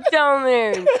 don't look down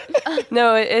there.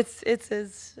 No, it's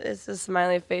a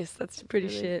smiley face that's pretty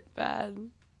shit bad.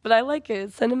 But I like it.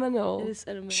 It's sentimental. It is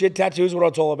sentimental. Shit tattoo is what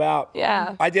it's all about.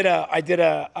 Yeah. I did a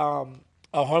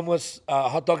homeless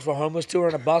hot dogs for homeless tour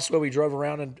in a bus where we drove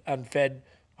around and fed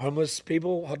homeless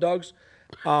people hot dogs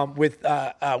with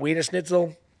Wiener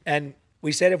Schnitzel, and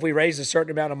we said if we raised a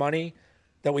certain amount of money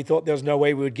that we thought there was no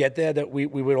way we would get there, that we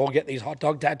would all get these hot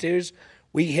dog tattoos.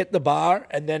 We hit the bar,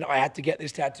 and then I had to get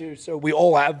this tattoo. So we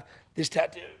all have this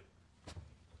tattoo.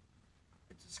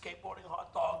 It's a skateboarding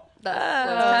hot dog.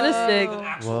 Kind of sick.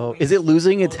 Whoa. Is it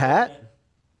losing its hat?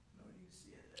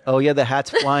 Oh, yeah, the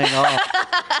hat's flying off.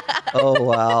 Oh,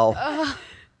 wow.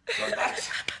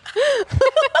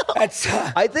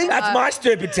 I think That's my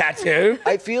stupid tattoo.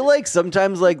 I feel like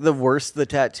sometimes, like, the worse the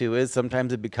tattoo is,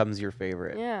 sometimes it becomes your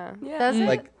favorite. Yeah. Does it?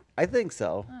 Like, I think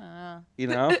so. You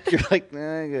know? You're like,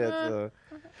 nah, good. So.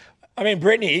 I mean,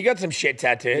 Brittney, you got some shit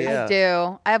tattoos. Yeah. I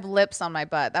do. I have lips on my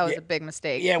butt. That was a big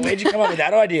mistake. Yeah, where'd you come up with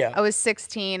that idea? I was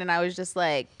 16 and I was just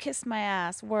like, kiss my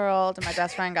ass, world. And my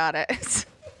best friend got it.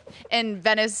 In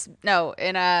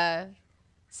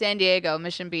San Diego,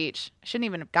 Mission Beach. I shouldn't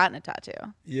even have gotten a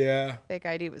tattoo. Yeah. Fake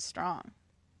ID was strong.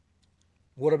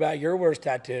 What about your worst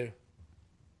tattoo?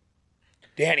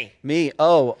 Danny. Me?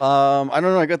 Oh, I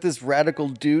don't know. I got this radical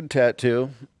dude tattoo,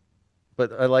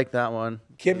 but I like that one.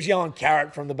 Kim's yelling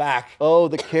carrot from the back. Oh,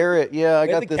 the carrot. Yeah, I Where'd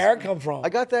got the this. carrot come from? I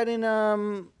got that in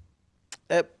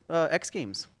at X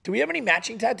Games. Do we have any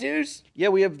matching tattoos? Yeah,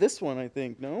 we have this one, I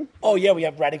think. No? Oh, yeah, we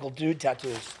have radical dude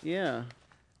tattoos. Yeah.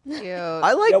 Cute.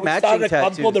 I like Yeah, we matching started a club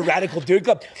tattoos. called the Radical Dude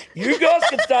Club. You girls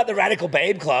can start the Radical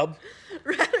Babe Club.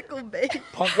 Radical babe.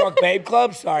 Punk Rock Babe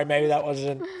Club? Sorry, maybe that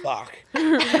wasn't. Fuck. But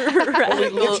we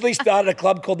literally started a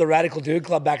club called the Radical Dude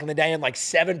Club back in the day, and like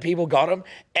 7 people got them,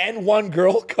 and 1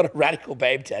 girl got a Radical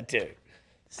Babe tattoo.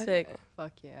 Sick.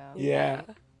 Fuck yeah. Yeah.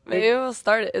 Maybe we'll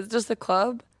start it. It's just a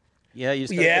club. Yeah, you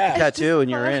just gotta Yeah. get the tattoo and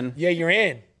you're in. Yeah, you're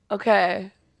in. Okay.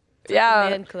 Yeah.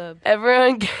 Man club.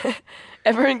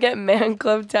 Everyone get man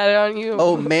club tatted on you.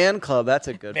 Oh, Man Club. That's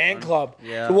a good Man one. Club.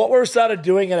 Yeah. So what we're started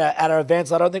doing at our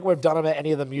events, I don't think we've done them at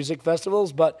any of the music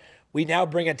festivals, but we now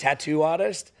bring a tattoo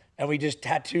artist and we just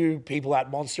tattoo people at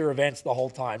monster events the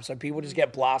whole time. So people just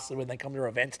get blasted when they come to our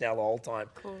events now the whole time.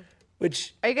 Cool.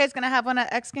 Which, Are you guys going to have one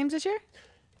at X Games this year?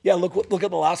 yeah, look at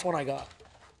the last one I got.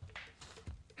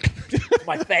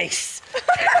 My face.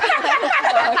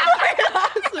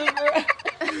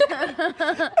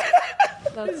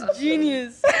 That's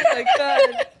genius. Oh my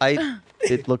god.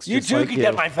 It looks You just too like can you.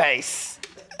 get my face.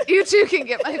 You too can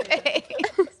get my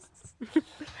face.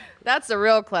 That's the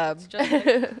real club.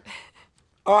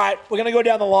 All right, we're going to go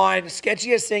down the line.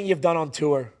 Sketchiest thing you've done on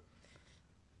tour.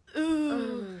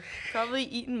 Probably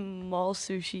eating mall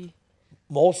sushi.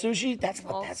 Mole sushi? That's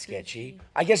not Mall that sushi. sketchy.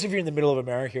 I guess if you're in the middle of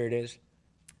America, it is.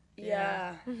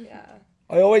 Yeah. Yeah.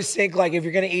 I always think, like, if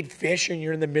you're going to eat fish and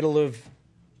you're in the middle of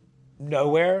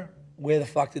nowhere, where the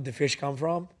fuck did the fish come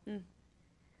from?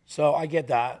 So I get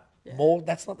that. Mole,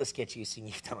 that's not the sketchiest thing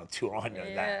you've done on tour. I know that.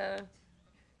 Yeah.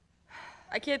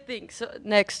 I can't think. So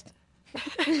next.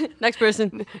 Next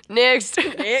person. Next.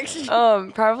 Next.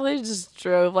 Probably just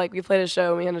drove. Like we played a show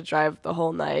and we had to drive the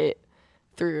whole night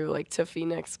through like to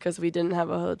Phoenix because we didn't have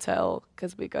a hotel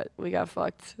because we got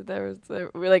fucked.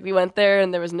 We went there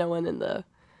and there was no one in the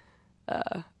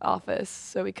office,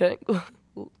 so we couldn't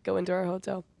go into our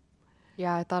hotel.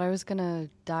 Yeah, I thought I was gonna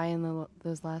die in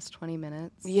those last 20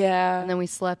 minutes. Yeah. And then we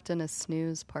slept in a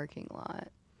snooze parking lot,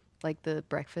 like the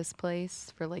breakfast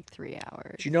place, for like 3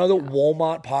 hours. Do you know that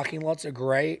Walmart parking lots are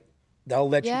great? They'll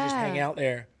let you just Yeah. hang out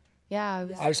there. Yeah, it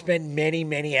was, I've spent many,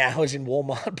 many hours in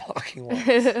Walmart parking lots.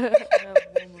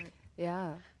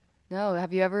 yeah. No,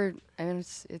 have you ever? I mean,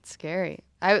 it's scary.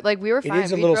 We were It fine.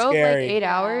 is a We little drove scary. like 8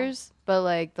 hours, but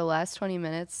like the last 20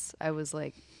 minutes, I was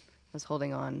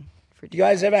holding on for. You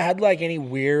guys ever had like any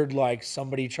weird, like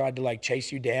somebody tried to like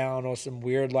chase you down or some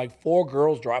weird, like 4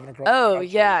 girls driving across the Oh country?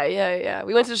 yeah.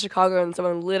 We went to Chicago and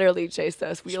someone literally chased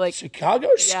us. We like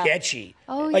Chicago's Yeah. sketchy.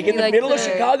 Oh, Like yeah. in the middle of the-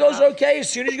 Chicago's okay. As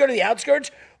soon as you go to the outskirts,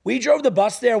 We drove the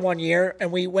bus there one year,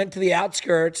 and we went to the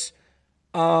outskirts,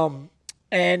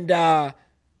 and I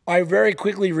very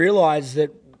quickly realized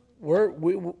that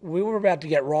we were about to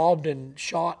get robbed and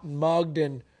shot and mugged,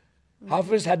 and half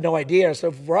of us had no idea.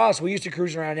 So for us, we used to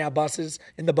cruise around in our buses,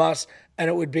 in the bus, and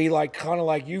it would be like kind of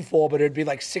like you four, but it'd be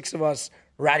like 6 of us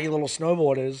ratty little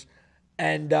snowboarders.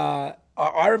 And I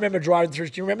remember driving through.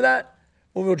 Do you remember that?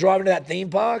 When we were driving to that theme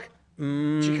park,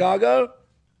 Chicago?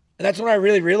 And that's when I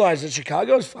really realized that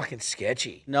Chicago is fucking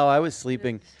sketchy. No, I was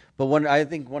sleeping. But I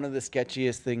think one of the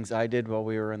sketchiest things I did while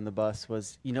we were in the bus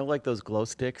was, you know, like those glow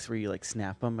sticks where you like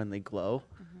snap them and they glow?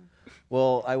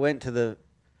 Well, I went to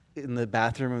in the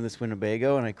bathroom of this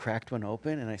Winnebago and I cracked one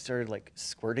open and I started like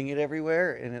squirting it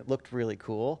everywhere and it looked really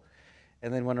cool.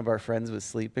 And then one of our friends was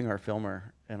sleeping, our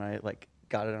filmer, and I like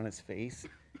got it on his face.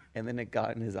 And then it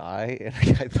got in his eye, and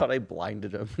I thought I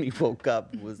blinded him. And he woke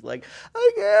up and was like,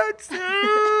 I can't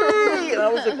see. And I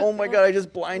was like, oh my God, I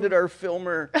just blinded our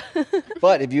filmer.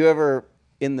 But if you ever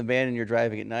in the van and you're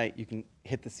driving at night, you can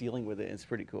hit the ceiling with it. It's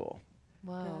pretty cool.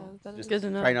 Wow. Just good to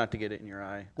know. try not to get it in your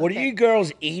eye. What are you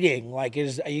girls eating? Like,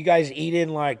 are you guys eating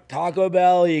like Taco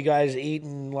Bell? Are you guys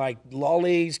eating like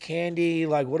lollies, candy?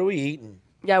 Like, what are we eating?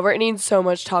 Yeah, we're eating so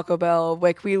much Taco Bell.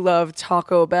 Like, we love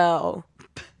Taco Bell.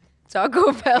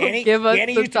 Taco Bell, give us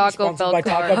Danny the used to be Taco sponsored Bell by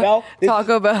card. Taco Bell.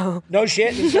 Taco Bell. No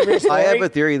shit. This is a real story. I have a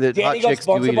theory that Danny hot got chicks do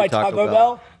sponsored eat by at Taco Bell.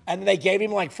 Bell, and they gave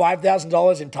him like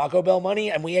 $5,000 in Taco Bell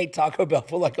money, and we ate Taco Bell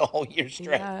for like a whole year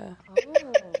straight. Yeah.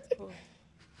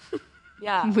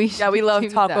 Yeah. We We love should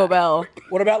do Taco that. Bell.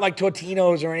 What about like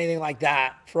Totino's or anything like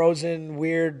that? Frozen,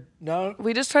 weird? No.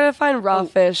 We just try to find raw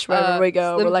fish wherever we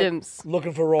go. Slim We're like, Jims.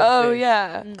 Looking for raw oh, fish.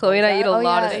 yeah. Chloe and I eat a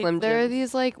lot of yeah, Slim there are Jims.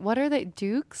 these like, what are they?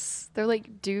 Dukes? They're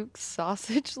like Duke's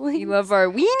sausage links. We love our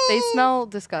weenies. They smell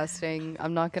disgusting.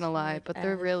 I'm not gonna lie, but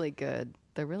they're really good.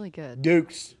 They're really good.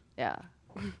 Dukes. Yeah.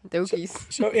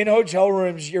 Dokies. So in hotel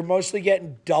rooms, you're mostly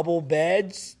getting double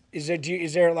beds. Is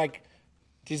there like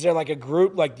a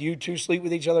group, like you two sleep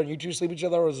with each other and you two sleep with each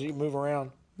other, or does it move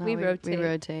around? No, We We rotate.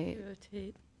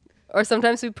 rotate. Or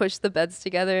sometimes we push the beds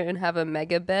together and have a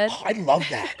mega bed, Oh, I love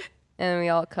that. and we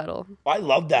all cuddle. I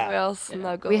love Who that. else?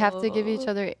 Snuggle. We have to give each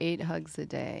other 8 hugs a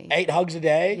day. 8 hugs a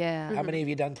day? Yeah. How many have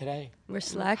you done today? We're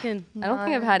slacking. I don't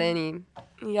think I've had any.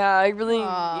 Yeah, I really need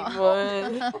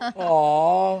one.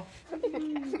 Aww.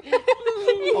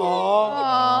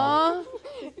 Aww.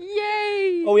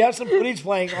 Yay! Oh, we have some footage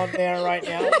playing on there right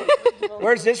now.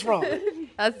 Where's this from?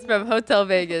 That's from Hotel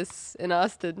Vegas in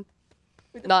Austin.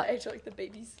 Not like the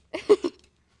babies.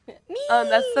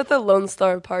 That's at the Lone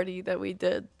Star party that we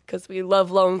did because we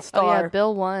love Lone Oh Star. yeah,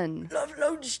 Bill won. Love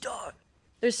Lone Star.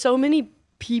 There's so many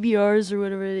PBRs or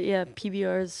whatever. Yeah,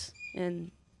 PBRs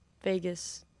in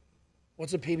Vegas.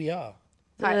 What's a PBR?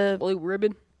 The blue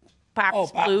ribbon. Oh,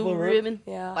 blue ribbon.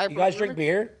 Yeah. You guys drink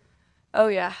beer? Oh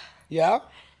yeah. Yeah?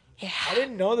 Yeah. I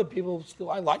didn't know that people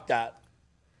still, I like that.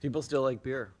 People still like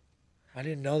beer. I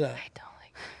didn't know that.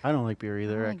 I don't like beer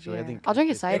either, like actually. I beer. think I'll drink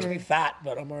a Makes me cider. fat,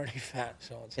 but I'm already fat,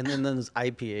 so it's, And then those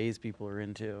IPAs people are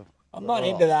into. I'm not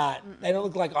into that. They don't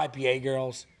look like IPA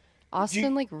girls.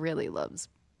 Austin like really loves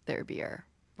their beer.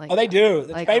 Like Oh, they do. It's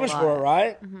Like a famous for it, lot.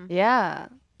 right? Yeah.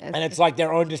 And it's like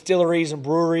their own distilleries and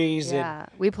breweries. yeah.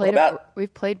 And We played about-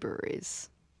 we've played breweries.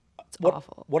 It's what,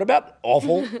 awful. What about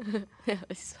awful?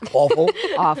 Awful?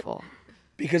 Awful.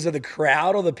 Because of the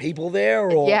crowd or the people there?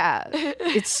 Or Yeah.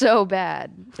 It's so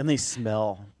bad. And they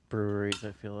smell breweries,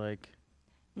 I feel like.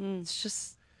 It's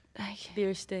just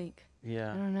Beer stink. I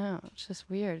Yeah. don't know. It's just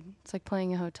weird. It's like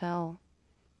playing a hotel.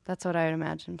 That's what I would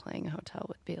imagine playing a hotel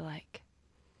would be like.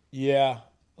 Yeah,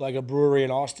 like a brewery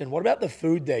in Austin. What about the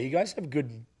food there? You guys have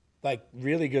good, like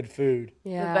really good food.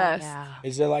 Yeah. The best. Yeah.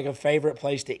 Is there like a favorite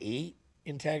place to eat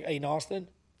in Austin?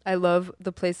 I love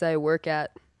the place I work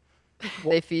at.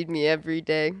 They feed me every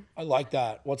day. I like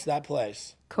that. What's that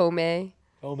place? Kome.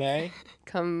 Ome?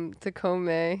 Come to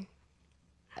Kome.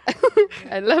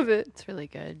 I love it. It's really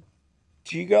good.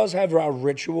 Do you guys have a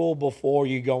ritual before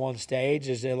you go on stage?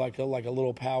 Is there like a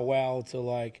little powwow to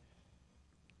like?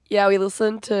 Yeah, we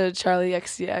listen to Charlie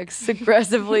XCX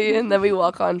aggressively, and then we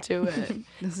walk onto it.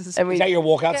 This is And we, Is that your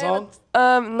walkout song?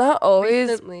 not always,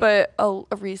 Recently. but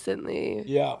recently.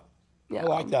 Yeah. Yeah. I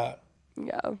like that.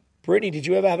 Yeah. Brittney, did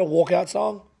you ever have a walkout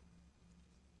song?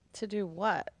 To do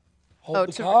what?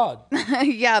 Hold the card.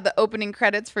 Yeah, the opening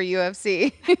credits for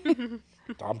UFC.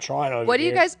 I'm trying over What do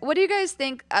you here. guys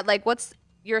think? Like, what's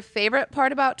your favorite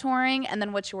part about touring, and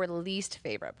then what's your least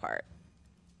favorite part?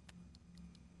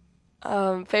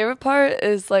 Favorite part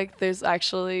is like there's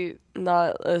actually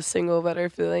not a single better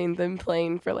feeling than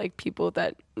playing for like people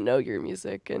that know your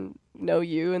music and know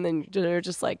you, and then they're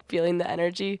just like feeling the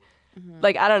energy.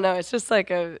 Like, I don't know. It's just like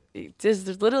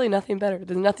there's literally nothing better.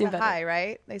 There's nothing It's a better. high,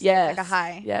 right? They say Yes. it's like a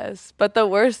high. Yes. But the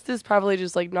worst is probably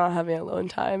just like not having alone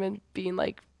time and being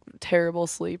like terrible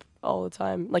sleep all the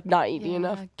time. Like not eating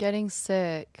enough. Getting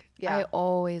sick. Yeah. I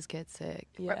always get sick.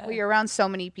 Yeah. Well, you're around so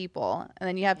many people, and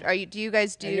then you have. Do you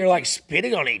guys do? And you're like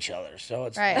spitting on each other, so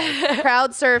it's right.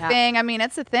 Crowd surfing. I mean,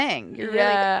 it's a thing. You're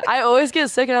Yeah, I always get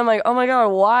sick and I'm like, oh my god,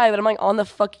 why? But I'm like on the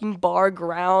fucking bar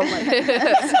ground, like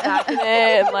snapping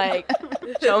it and like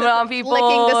showing on people,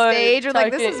 Flicking the stage, or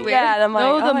like, this talking- is weird. Yeah, and I'm like,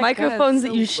 No, oh the my God, microphones it's that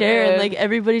so you share, and weird. like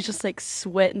everybody's just like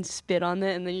sweat and spit on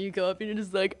it, and then you go up and you're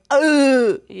just like,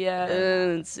 ugh. Yeah.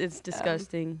 It's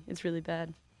disgusting. It's really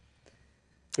bad.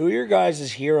 Who are your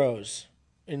guys' heroes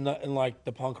in like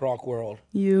the punk rock world?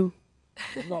 You.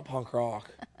 I'm not punk rock,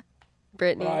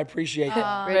 Brittney. but I appreciate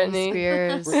that. Brittney.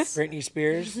 Spears. Britney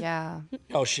Spears. Yeah.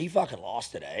 Oh, she fucking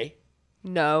lost today.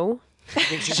 No. You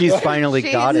think She's good? finally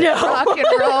got it. rock and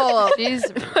roll. She's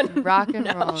rock and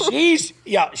roll.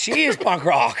 She is punk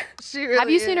rock. She really Have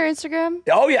you seen is. her Instagram?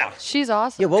 Oh yeah. She's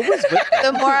awesome. Yeah, what was with that?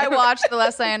 The more I watch, the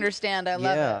less I understand. I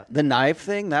love Yeah, the knife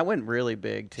thing that went really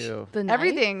big too. The it. knife?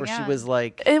 Everything. Where yeah. she was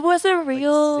like It wasn't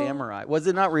real. samurai. Was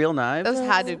it not real knives? Those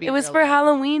had to be. It was real. for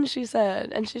Halloween, she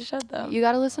said, and she showed them. You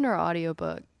got to listen to her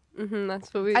audiobook.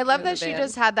 That's what we. I love do in that the she band.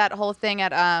 just had that whole thing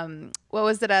at what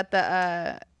was it at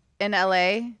the in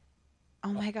LA? Oh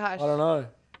my gosh, I don't know.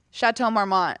 Chateau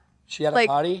Marmont. She had Like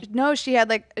a party. no, she had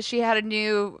a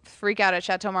new freak out at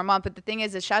Chateau Marmont. But the thing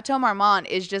is Chateau Marmont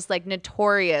is just like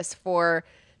notorious for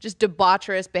just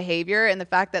debaucherous behavior, and the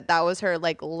fact that that was her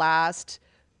like last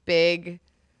big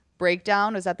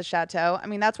breakdown was at the Chateau. I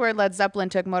mean, that's where Led Zeppelin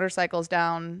took motorcycles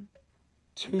down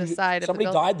the side of the Somebody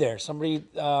building. died there. Somebody.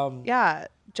 Yeah,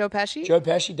 Joe Pesci. Joe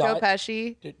Pesci died. Joe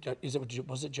Pesci.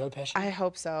 Was it Joe Pesci? I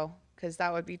hope so, because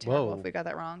that would be terrible Whoa. if we got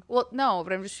that wrong. Well, no,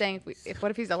 but I'm just saying,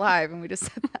 what if he's alive and we just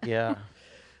said that? Yeah.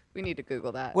 We need to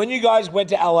Google that. When you guys went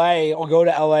to LA or go to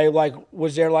LA, like,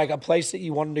 was there like a place that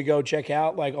you wanted to go check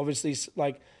out? Like, obviously,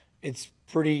 like, it's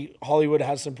pretty. Hollywood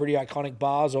has some pretty iconic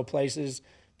bars or places.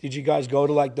 Did you guys go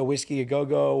to like the Whiskey A Go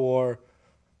Go or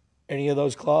any of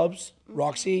those clubs?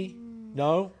 Roxy?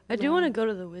 No. I do want to go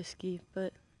to the whiskey,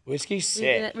 but Whiskey's we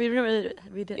sick.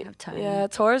 didn't have time. Yeah,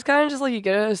 tour is kind of just like you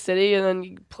get to a city and then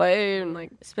you play and like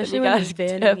Especially then when you you're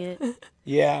guys vanning tip. it.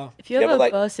 Yeah. If you have but, a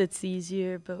like, bus, it's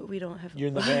easier, but we don't have. you're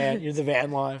in the a van. bus. You're the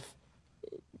van life.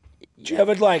 Do you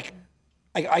ever like?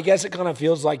 I guess it kind of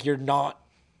feels like you're not.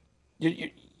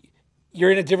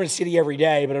 You're in a different city every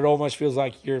day, but it almost feels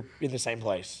like you're in the same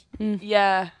place,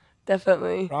 Yeah,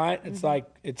 definitely. right? It's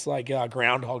like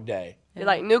Groundhog Day. You're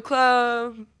like new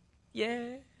club.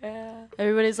 Yeah.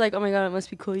 Everybody's like, "Oh my god, it must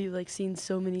be cool. You've like seen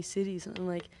so many cities." And I'm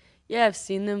like, "Yeah, I've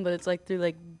seen them, but it's like through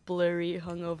like blurry,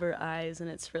 hungover eyes, and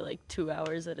it's for like 2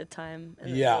 hours at a time."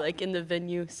 And then Yeah. we're, like in the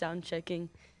venue, sound checking.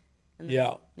 And then-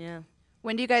 Yeah. yeah.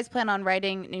 When do you guys plan on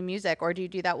writing new music, or do you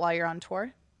do that while you're on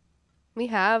tour? We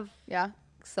have Yeah.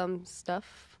 some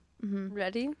stuff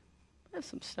ready. I have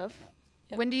some stuff.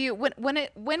 When do you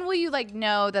when will you like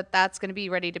know that that's going to be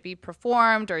ready to be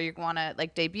performed, or you want to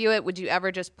like debut it? Would you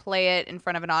ever just play it in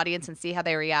front of an audience and see how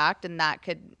they react, and that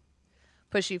could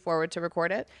push you forward to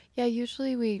record it? Yeah,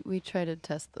 usually we try to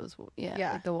test those.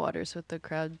 Yeah. Like the waters with the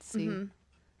crowd, see,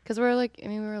 because we're like, I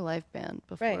mean, we were a live band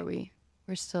before. Right.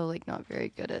 We're still like not very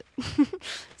good at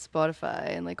Spotify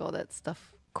and like all that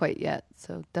stuff quite yet.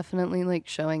 So definitely like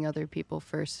showing other people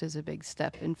first is a big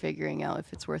step in figuring out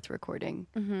if it's worth recording.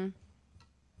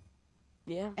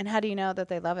 Yeah. And how do you know that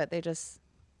they love it? They just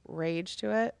rage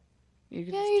to it. You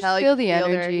can Yeah, just you tell, just you feel can the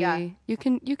their- energy. yeah.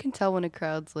 You can tell when a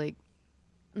crowd's like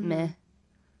meh.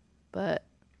 But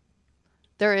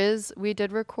we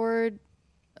did record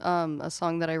a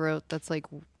song that I wrote that's like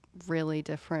really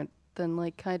different than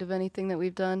like kind of anything that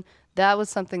we've done. That was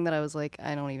something that I was like,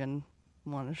 I don't even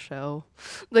want to show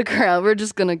the crowd. We're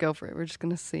just gonna go for it. We're just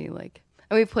gonna see like,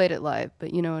 and we played it live,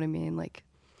 but you know what I mean. Like,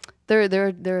 there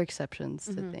are exceptions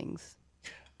to things.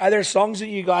 Are there songs that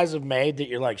you guys have made that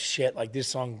you're like, shit, like this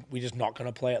song, we're just not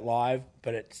going to play it live,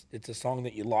 but it's a song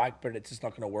that you like, but it's just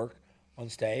not going to work on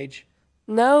stage?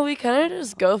 No, we kind of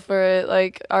just go for it.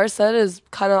 Like our set is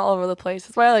kind of all over the place.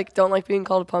 That's why I like don't like being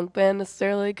called a punk band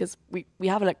necessarily, because we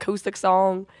have an acoustic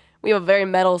song, we have a very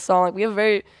metal song, like we have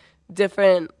very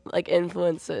different like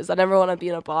influences. I never want to be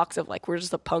in a box of like we're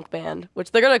just a punk band, which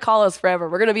they're gonna call us forever.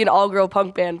 We're gonna be an all girl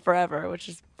punk band forever, which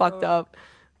is fucked up.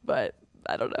 But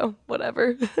I don't know,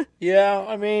 whatever. Yeah,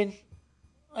 I mean,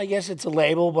 I guess it's a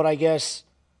label, but I guess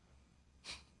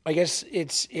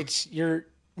it's you're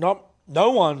not.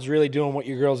 No one's really doing what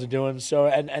your girls are doing. So,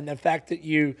 and the fact that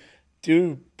you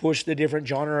do push the different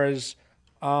genres,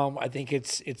 I think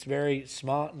it's very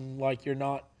smart, and like you're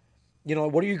not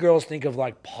what do you girls think of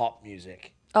like pop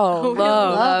music? Oh,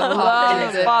 love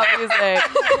pop music.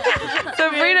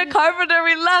 Sabrina Carpenter,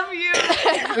 we love you.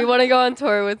 We want to go on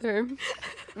tour with her.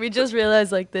 We just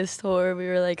realized like this tour, we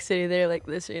were like sitting there like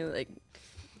listening to like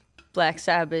Black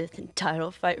Sabbath and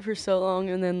Title Fight for so long,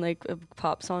 and then like a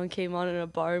pop song came on in a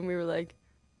bar, and we were like,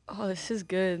 "Oh, this is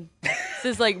good. This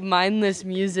is like mindless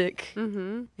music."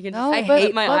 Mm-hmm. I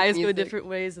hate my eyes go different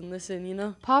ways and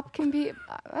listen. Pop can be,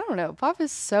 I don't know. Pop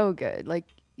is so good. Like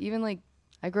even like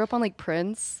I grew up on like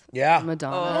Prince,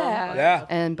 Madonna, Yeah.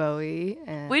 and Bowie,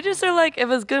 and We just are like, if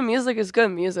it's good music, it's good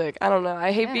music. I don't know.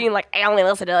 I hate being like, I only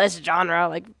listen to this genre.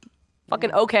 Like,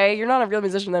 fucking okay. You're not a real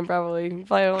musician then, probably. You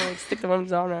probably don't like stick to one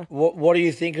genre. What do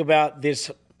you think about this?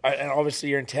 And obviously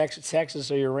you're in Texas,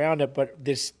 so you're around it. But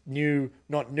this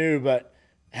not new, but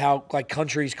how like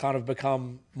country's kind of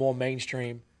become more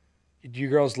mainstream. Do you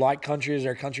girls like country? Is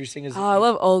there country singers? Oh, I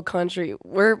love old country.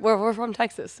 We're from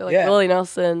Texas, so like Willie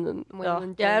Nelson and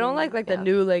Waylon Yeah, I don't like the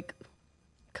new like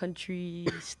country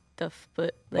stuff,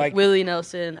 but like Willie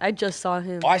Nelson. I just saw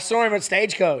him. I saw him at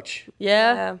Stagecoach.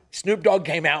 Yeah. Snoop Dogg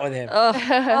came out with him.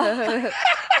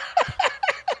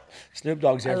 Snoop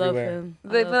Dogg's I love everywhere. him.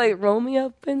 They play like Roll Me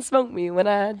Up and Smoke Me When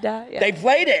I Die. Yeah. They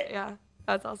played it. Yeah,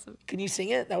 that's awesome. Can you sing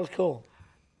it? That was cool.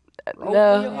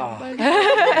 No.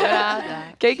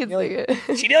 Kate can sing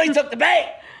it. She nearly took the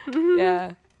bait.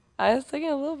 Yeah. I was singing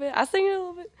a little bit. I sing it a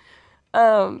little bit.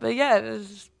 But yeah, it was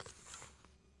just,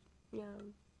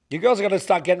 You girls are gonna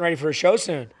start getting ready for a show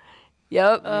soon.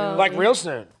 Yep. Like real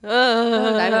soon.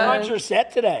 What's your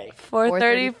set today?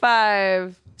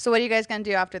 4:35. So what are you guys gonna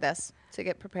do after this to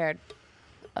get prepared?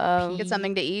 Get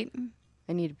something to eat.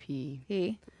 I need to pee.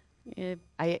 Pee. Yeah,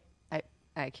 I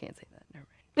can't say that. Never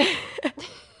mind.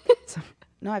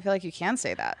 No, I feel like you can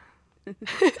say that. You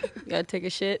gotta take a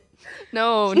shit.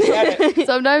 No.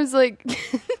 Sometimes like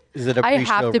Is it a I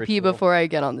pre-show have to pee ritual? before I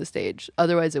get on the stage.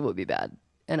 Otherwise, it will be bad,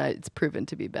 and it's proven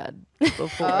to be bad before.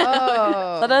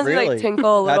 Sometimes we Really? like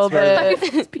tinkle a little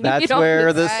bit. That's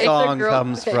where the Right. song It's a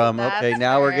comes girl from. thing. Okay, That's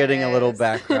now we're where getting it a little is.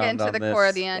 background Get into on the this. core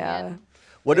of the onion. Yeah.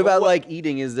 What about like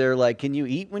eating? Is there like, can you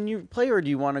eat when you play, or do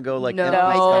you want to go like No, empty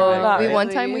I stomach? don't. Not One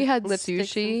really. time we had Lipsticks and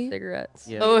sushi. cigarettes.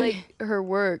 Yeah. Oh, like her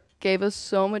work gave us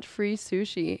so much free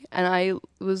sushi, and I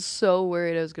was so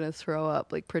worried I was gonna throw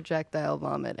up, like projectile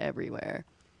vomit everywhere.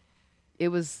 It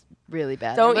was really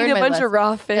bad. Don't I eat learned a my bunch lesson. of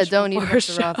raw fish. Yeah, don't eat a before bunch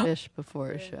of raw show. fish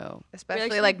before a show.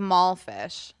 Especially like mall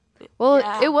fish. Well,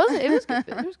 Yeah. it wasn't. It was good.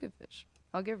 It was good fish.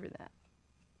 I'll give her that.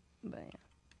 But yeah.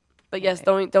 But yes,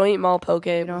 don't eat mall poke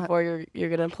don't before you're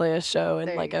gonna play a show in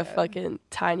There like you a go. fucking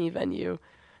tiny venue.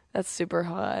 That's super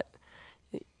hot.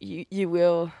 You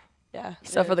will,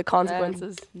 suffer the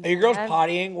consequences. Are you girls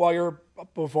partying while you're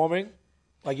performing?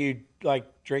 Like you like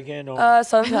drinking or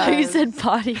Sometimes You said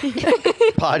potty.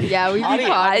 Potty. Yeah, we be partying?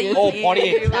 potty. Oh,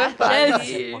 partying. Yes.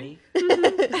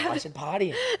 I said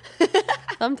partying.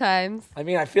 Sometimes. I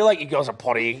mean, I feel like you girls are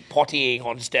pottying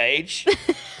on stage.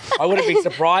 I wouldn't be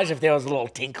surprised if there was a little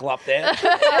tinkle up there.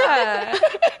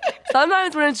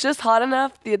 Sometimes when it's just hot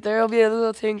enough, there will be a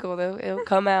little tinkle. It'll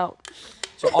come out.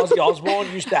 So Ozzy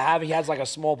Osbourne used to have, he has like a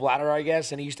small bladder, I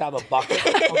guess, and he used to have a bucket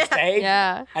on stage.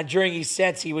 Yeah. And during his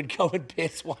sets, he would go and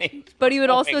piss while he was But he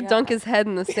would also performing. dunk his head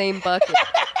in the same bucket.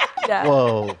 Yeah.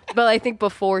 Whoa. But I think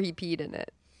before he peed in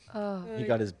it. He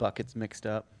got his buckets mixed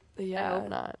up. Yeah. I hope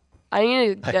not. I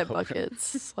need to I get hope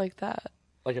buckets like that.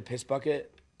 Like a piss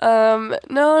bucket. No,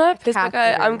 not piss bucket.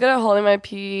 Catheter. I'm good at holding my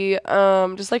pee.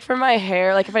 Just like for my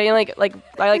hair, like if I need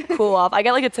I cool off. I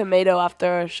get like a tomato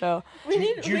after a show. Do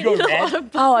you go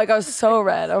red? Oh, I go so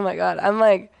red. Oh my god.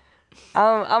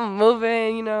 I'm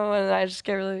moving, and I just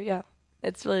get really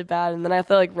it's really bad. And then I have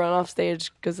to like run off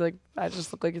stage because like I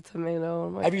just look like a tomato.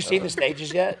 I'm like, Have you seen the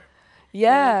stages yet?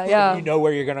 Yeah. You know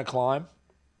where you're going to climb?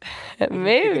 Figure out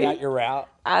Maybe. your route?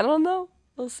 I don't know.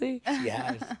 We'll see.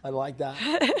 Yes. I like that.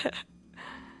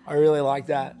 I really like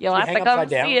that. You'll Do you have to hang come upside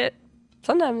down? see it.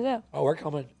 Sometimes, yeah. Oh, we're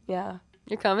coming. Yeah.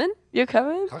 You're coming? You're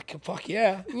coming? Fuck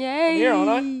yeah. Yay. I'm here,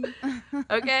 aren't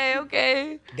I?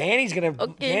 Okay. Danny's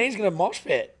gonna mosh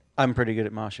pit. I'm pretty good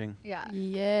at moshing. Yeah.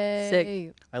 Yay.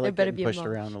 Sick. I like better getting be a pushed mosh.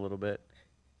 around a little bit.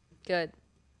 Good.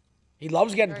 He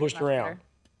loves getting pushed around.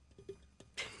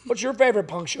 What's your favorite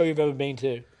punk show you've ever been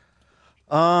to?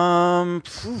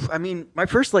 I mean, my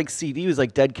first like CD was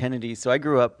like Dead Kennedys, so I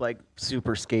grew up like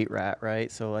super skate rat,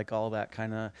 right? So like all that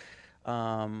kind of.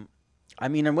 I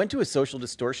mean, I went to a Social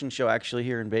Distortion show actually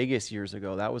here in Vegas years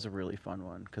ago. That was a really fun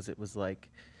one because it was like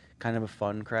kind of a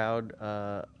fun crowd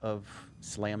of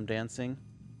slam dancing.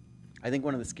 I think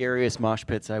one of the scariest mosh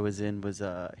pits I was in was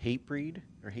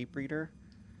Hatebreeder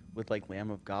with like Lamb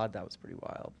of God. That was pretty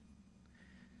wild.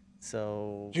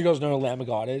 So Do you guys know who Lamb of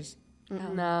God is?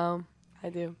 No, I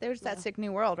do. There's that sick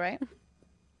new world, right?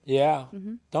 Yeah.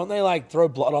 Don't they like throw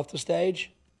blood off the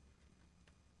stage?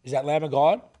 Is that Lamb of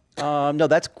God? No,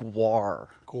 that's Gwar.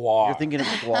 Gwar. You're thinking of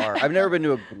Gwar. I've never been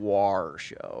to a Gwar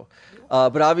show.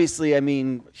 But obviously, I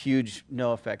mean, huge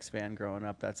No Effects fan growing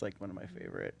up. That's like one of my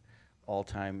favorite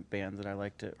all-time bands that I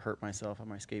like to hurt myself on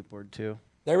my skateboard too.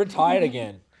 They retired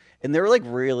again. And they were like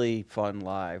really fun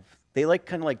live. They like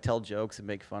kind of like tell jokes and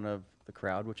make fun of the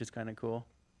crowd, which is kind of cool.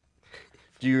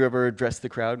 Do you ever address the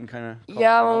crowd and kind of?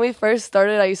 Yeah, when we first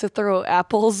started, I used to throw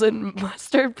apples and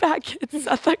mustard packets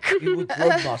at the You crew. would throw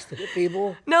mustard at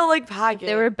people? No, like packets.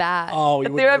 They were bad. Oh, you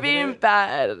If would they were live in being it?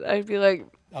 bad, I'd be like,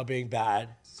 Oh, being bad.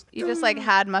 You just like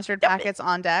had mustard packets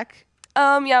on deck.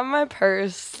 yeah, my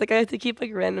purse. Like I have to keep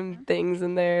like random things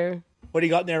in there. What do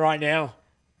you got in there right now?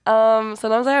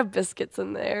 Sometimes I have biscuits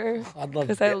in there. I'd love,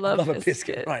 'Cause I love a biscuit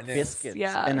biscuits. right now. Biscuits.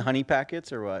 Yeah. And honey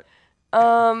packets or what?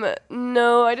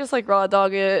 No, I just like raw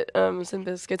dog it, some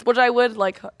biscuits, which I would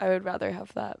like. I would rather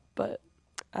have that, but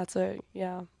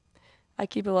yeah. I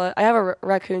keep a lot. I have a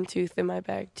raccoon tooth in my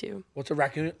bag too. What's a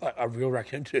raccoon? A real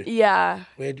raccoon too? Yeah.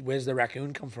 Where's the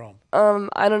raccoon come from?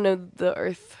 I don't know the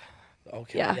earth.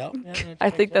 Okay. Yeah. Yep. I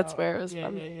think checks that's out. where it was Yeah,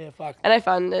 from. yeah, fuck. And I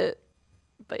found it,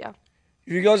 but yeah.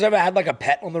 You guys ever had like a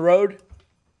pet on the road?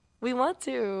 We want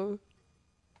to.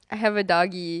 I have a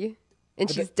doggy, and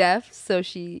she's deaf, so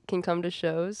she can come to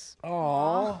shows.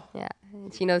 Oh, Yeah,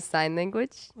 and she knows sign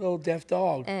language, little deaf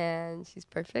dog. and she's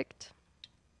perfect.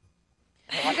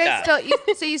 You guys still?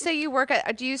 So you say you work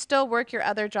at? Do you still work your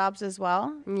other jobs as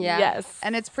well? Yeah. Yes.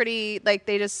 And it's pretty like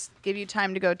they just give you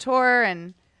time to go tour,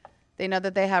 and they know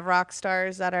that they have rock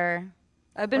stars that are.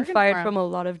 I've been Working for fired 'em. from a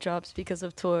lot of jobs because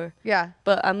of tour. Yeah.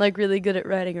 But I'm like really good at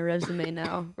writing a resume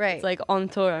now. Right. It's like on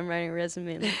tour, I'm writing a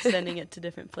resume and like, sending it to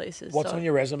different places. What's So, on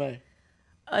your resume?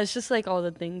 It's just like all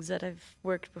the things that I've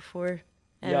worked before.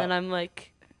 And Yeah. then I'm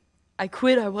like, I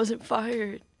quit. I wasn't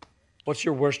fired. What's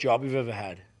your worst job you've ever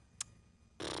had?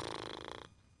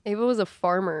 Ava was a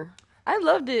farmer. I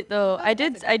loved it though. I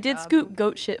did job. scoop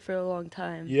goat shit for a long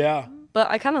time. Yeah, But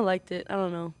I kind of liked it. I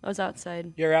don't know. I was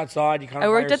outside. you're outside. You kind of.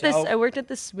 I worked at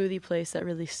this smoothie place that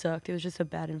really sucked. It was just a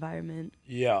bad environment,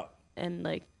 Yeah. and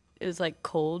like it was like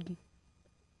cold.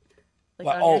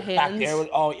 Like, on oh, your back hands. there.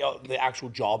 Yeah, the actual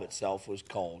job itself was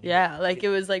cold. Yeah, like it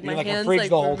was like You're my like a hands fridge like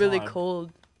the were whole really time.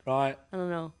 cold. Right. I don't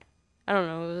know.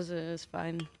 It was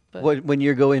fine. But When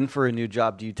you go in for a new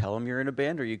job, do you tell them you're in a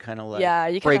band, or you kind of like Yeah,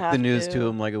 you kinda break the have news to. to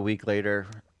them like a week later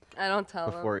I don't tell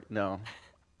them. before? No.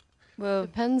 well,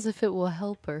 Depends if it will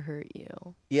help or hurt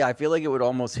you. Yeah, I feel like it would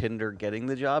almost hinder getting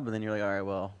the job, and then you're like, all right,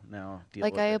 well, now deal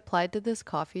Like with I it. applied to this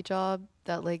coffee job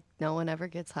that like no one ever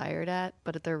gets hired at,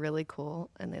 but they're really cool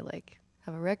and they like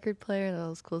have a record player and all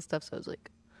this cool stuff. So I was like,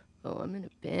 oh, I'm in a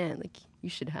band. Like you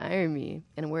should hire me,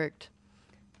 and it worked.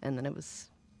 And then it was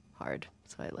hard,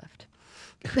 so I left.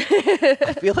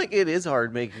 I feel like it is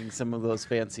hard making some of those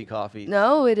fancy coffees.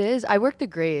 No, it is. I worked at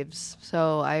Graves,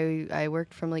 so I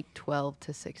worked from like 12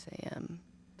 to 6 a.m.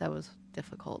 That was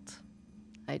difficult.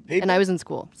 And I was in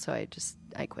school, so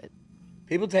I quit.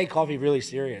 People take coffee really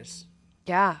serious.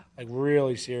 Yeah. Like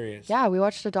really serious. Yeah, we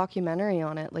watched a documentary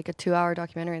on it, like a 2-hour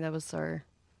documentary that was our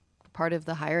part of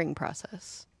the hiring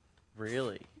process.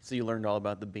 Really? So you learned all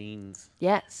about the beans.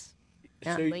 Yes,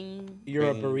 So bling.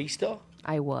 you're a barista?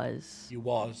 I was. You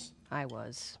was.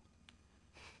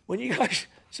 When you guys,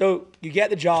 so you get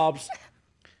the jobs,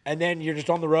 and then you're just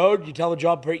on the road. You tell the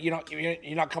job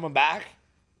you're not coming back.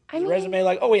 The resume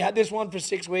like, oh, we had this one for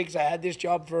 6 weeks. I had this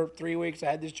job for 3 weeks.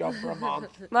 I had this job for a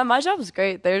month. My job's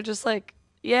great. They're just like,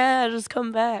 yeah, just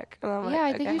come back. And I'm Yeah,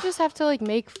 like, I think okay. you just have to like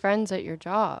make friends at your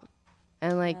job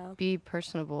and like be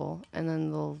personable, and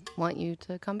then they'll want you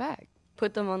to come back.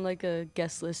 Put them on like a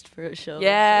guest list for a show.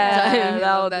 Yeah,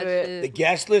 that'll that do it. shit. The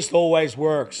guest list always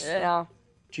works. Yeah.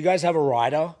 Do you guys have a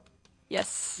rider?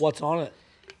 Yes. What's on it?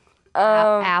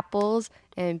 Apples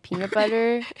and peanut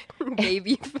butter,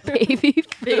 Baby. baby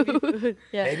food,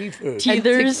 Yeah. Baby food. and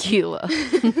tequila.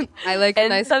 I like a And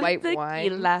nice some white wine.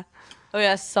 tequila. Oh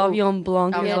yeah, Sauvignon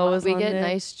Blanc We is get, always we on get there.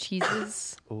 nice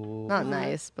cheeses. Not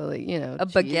nice, but like, you know, A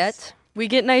cheese. baguette. We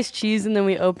get nice cheese and then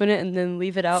we open it and then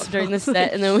leave it out during the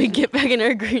set and then we get back in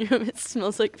our green room. It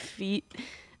smells like feet.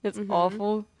 It's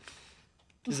awful.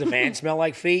 Does the van smell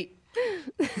like feet?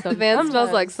 The van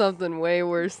smells like something way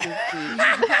worse than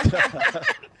feet.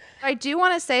 I do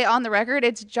want to say on the record,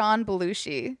 it's John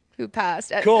Belushi who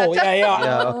passed. Cool. Yeah, yeah.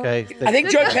 Yeah, okay. I think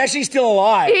Joe Pesci's still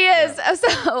alive. He is.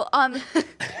 So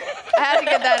I had to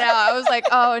get that out. I was like,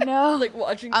 oh no, Like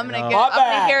watching. I'm gonna Not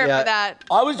bad. hear it Yeah. for that.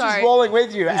 I was just Sorry. rolling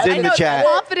with you. He's in know, the the chat.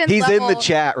 confidence He's in the level-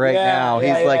 chat right Yeah, now.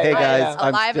 yeah, He's like, yeah, hey yeah, guys, yeah.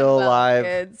 I'm Alive still and well, alive.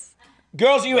 kids.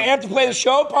 Girls, are you amped to play the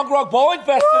show? Punk Rock Bowling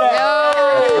Fest today.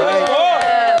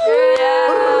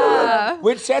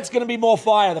 Which set's going to be more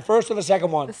fire, the first or the second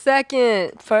one? The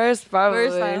second. First, probably.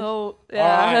 First, I hope. All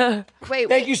right. Wait.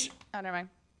 Thank you. Oh, never mind.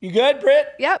 You good, Britt?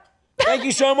 Yep. Thank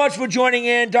you so much for joining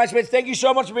in. Die Spitz, thank you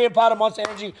so much for being part of Monster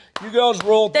Energy. You girls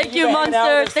rule. Thank you, for hanging out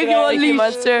Monster. with us Thank today. you, Unleashed.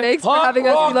 Monster. Thanks for Punk having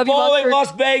us. Rock We love you, Bowling Monster.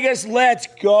 Las Vegas. Let's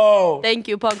go. Thank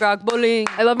you, Punk Rock Bowling.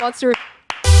 I love Monster.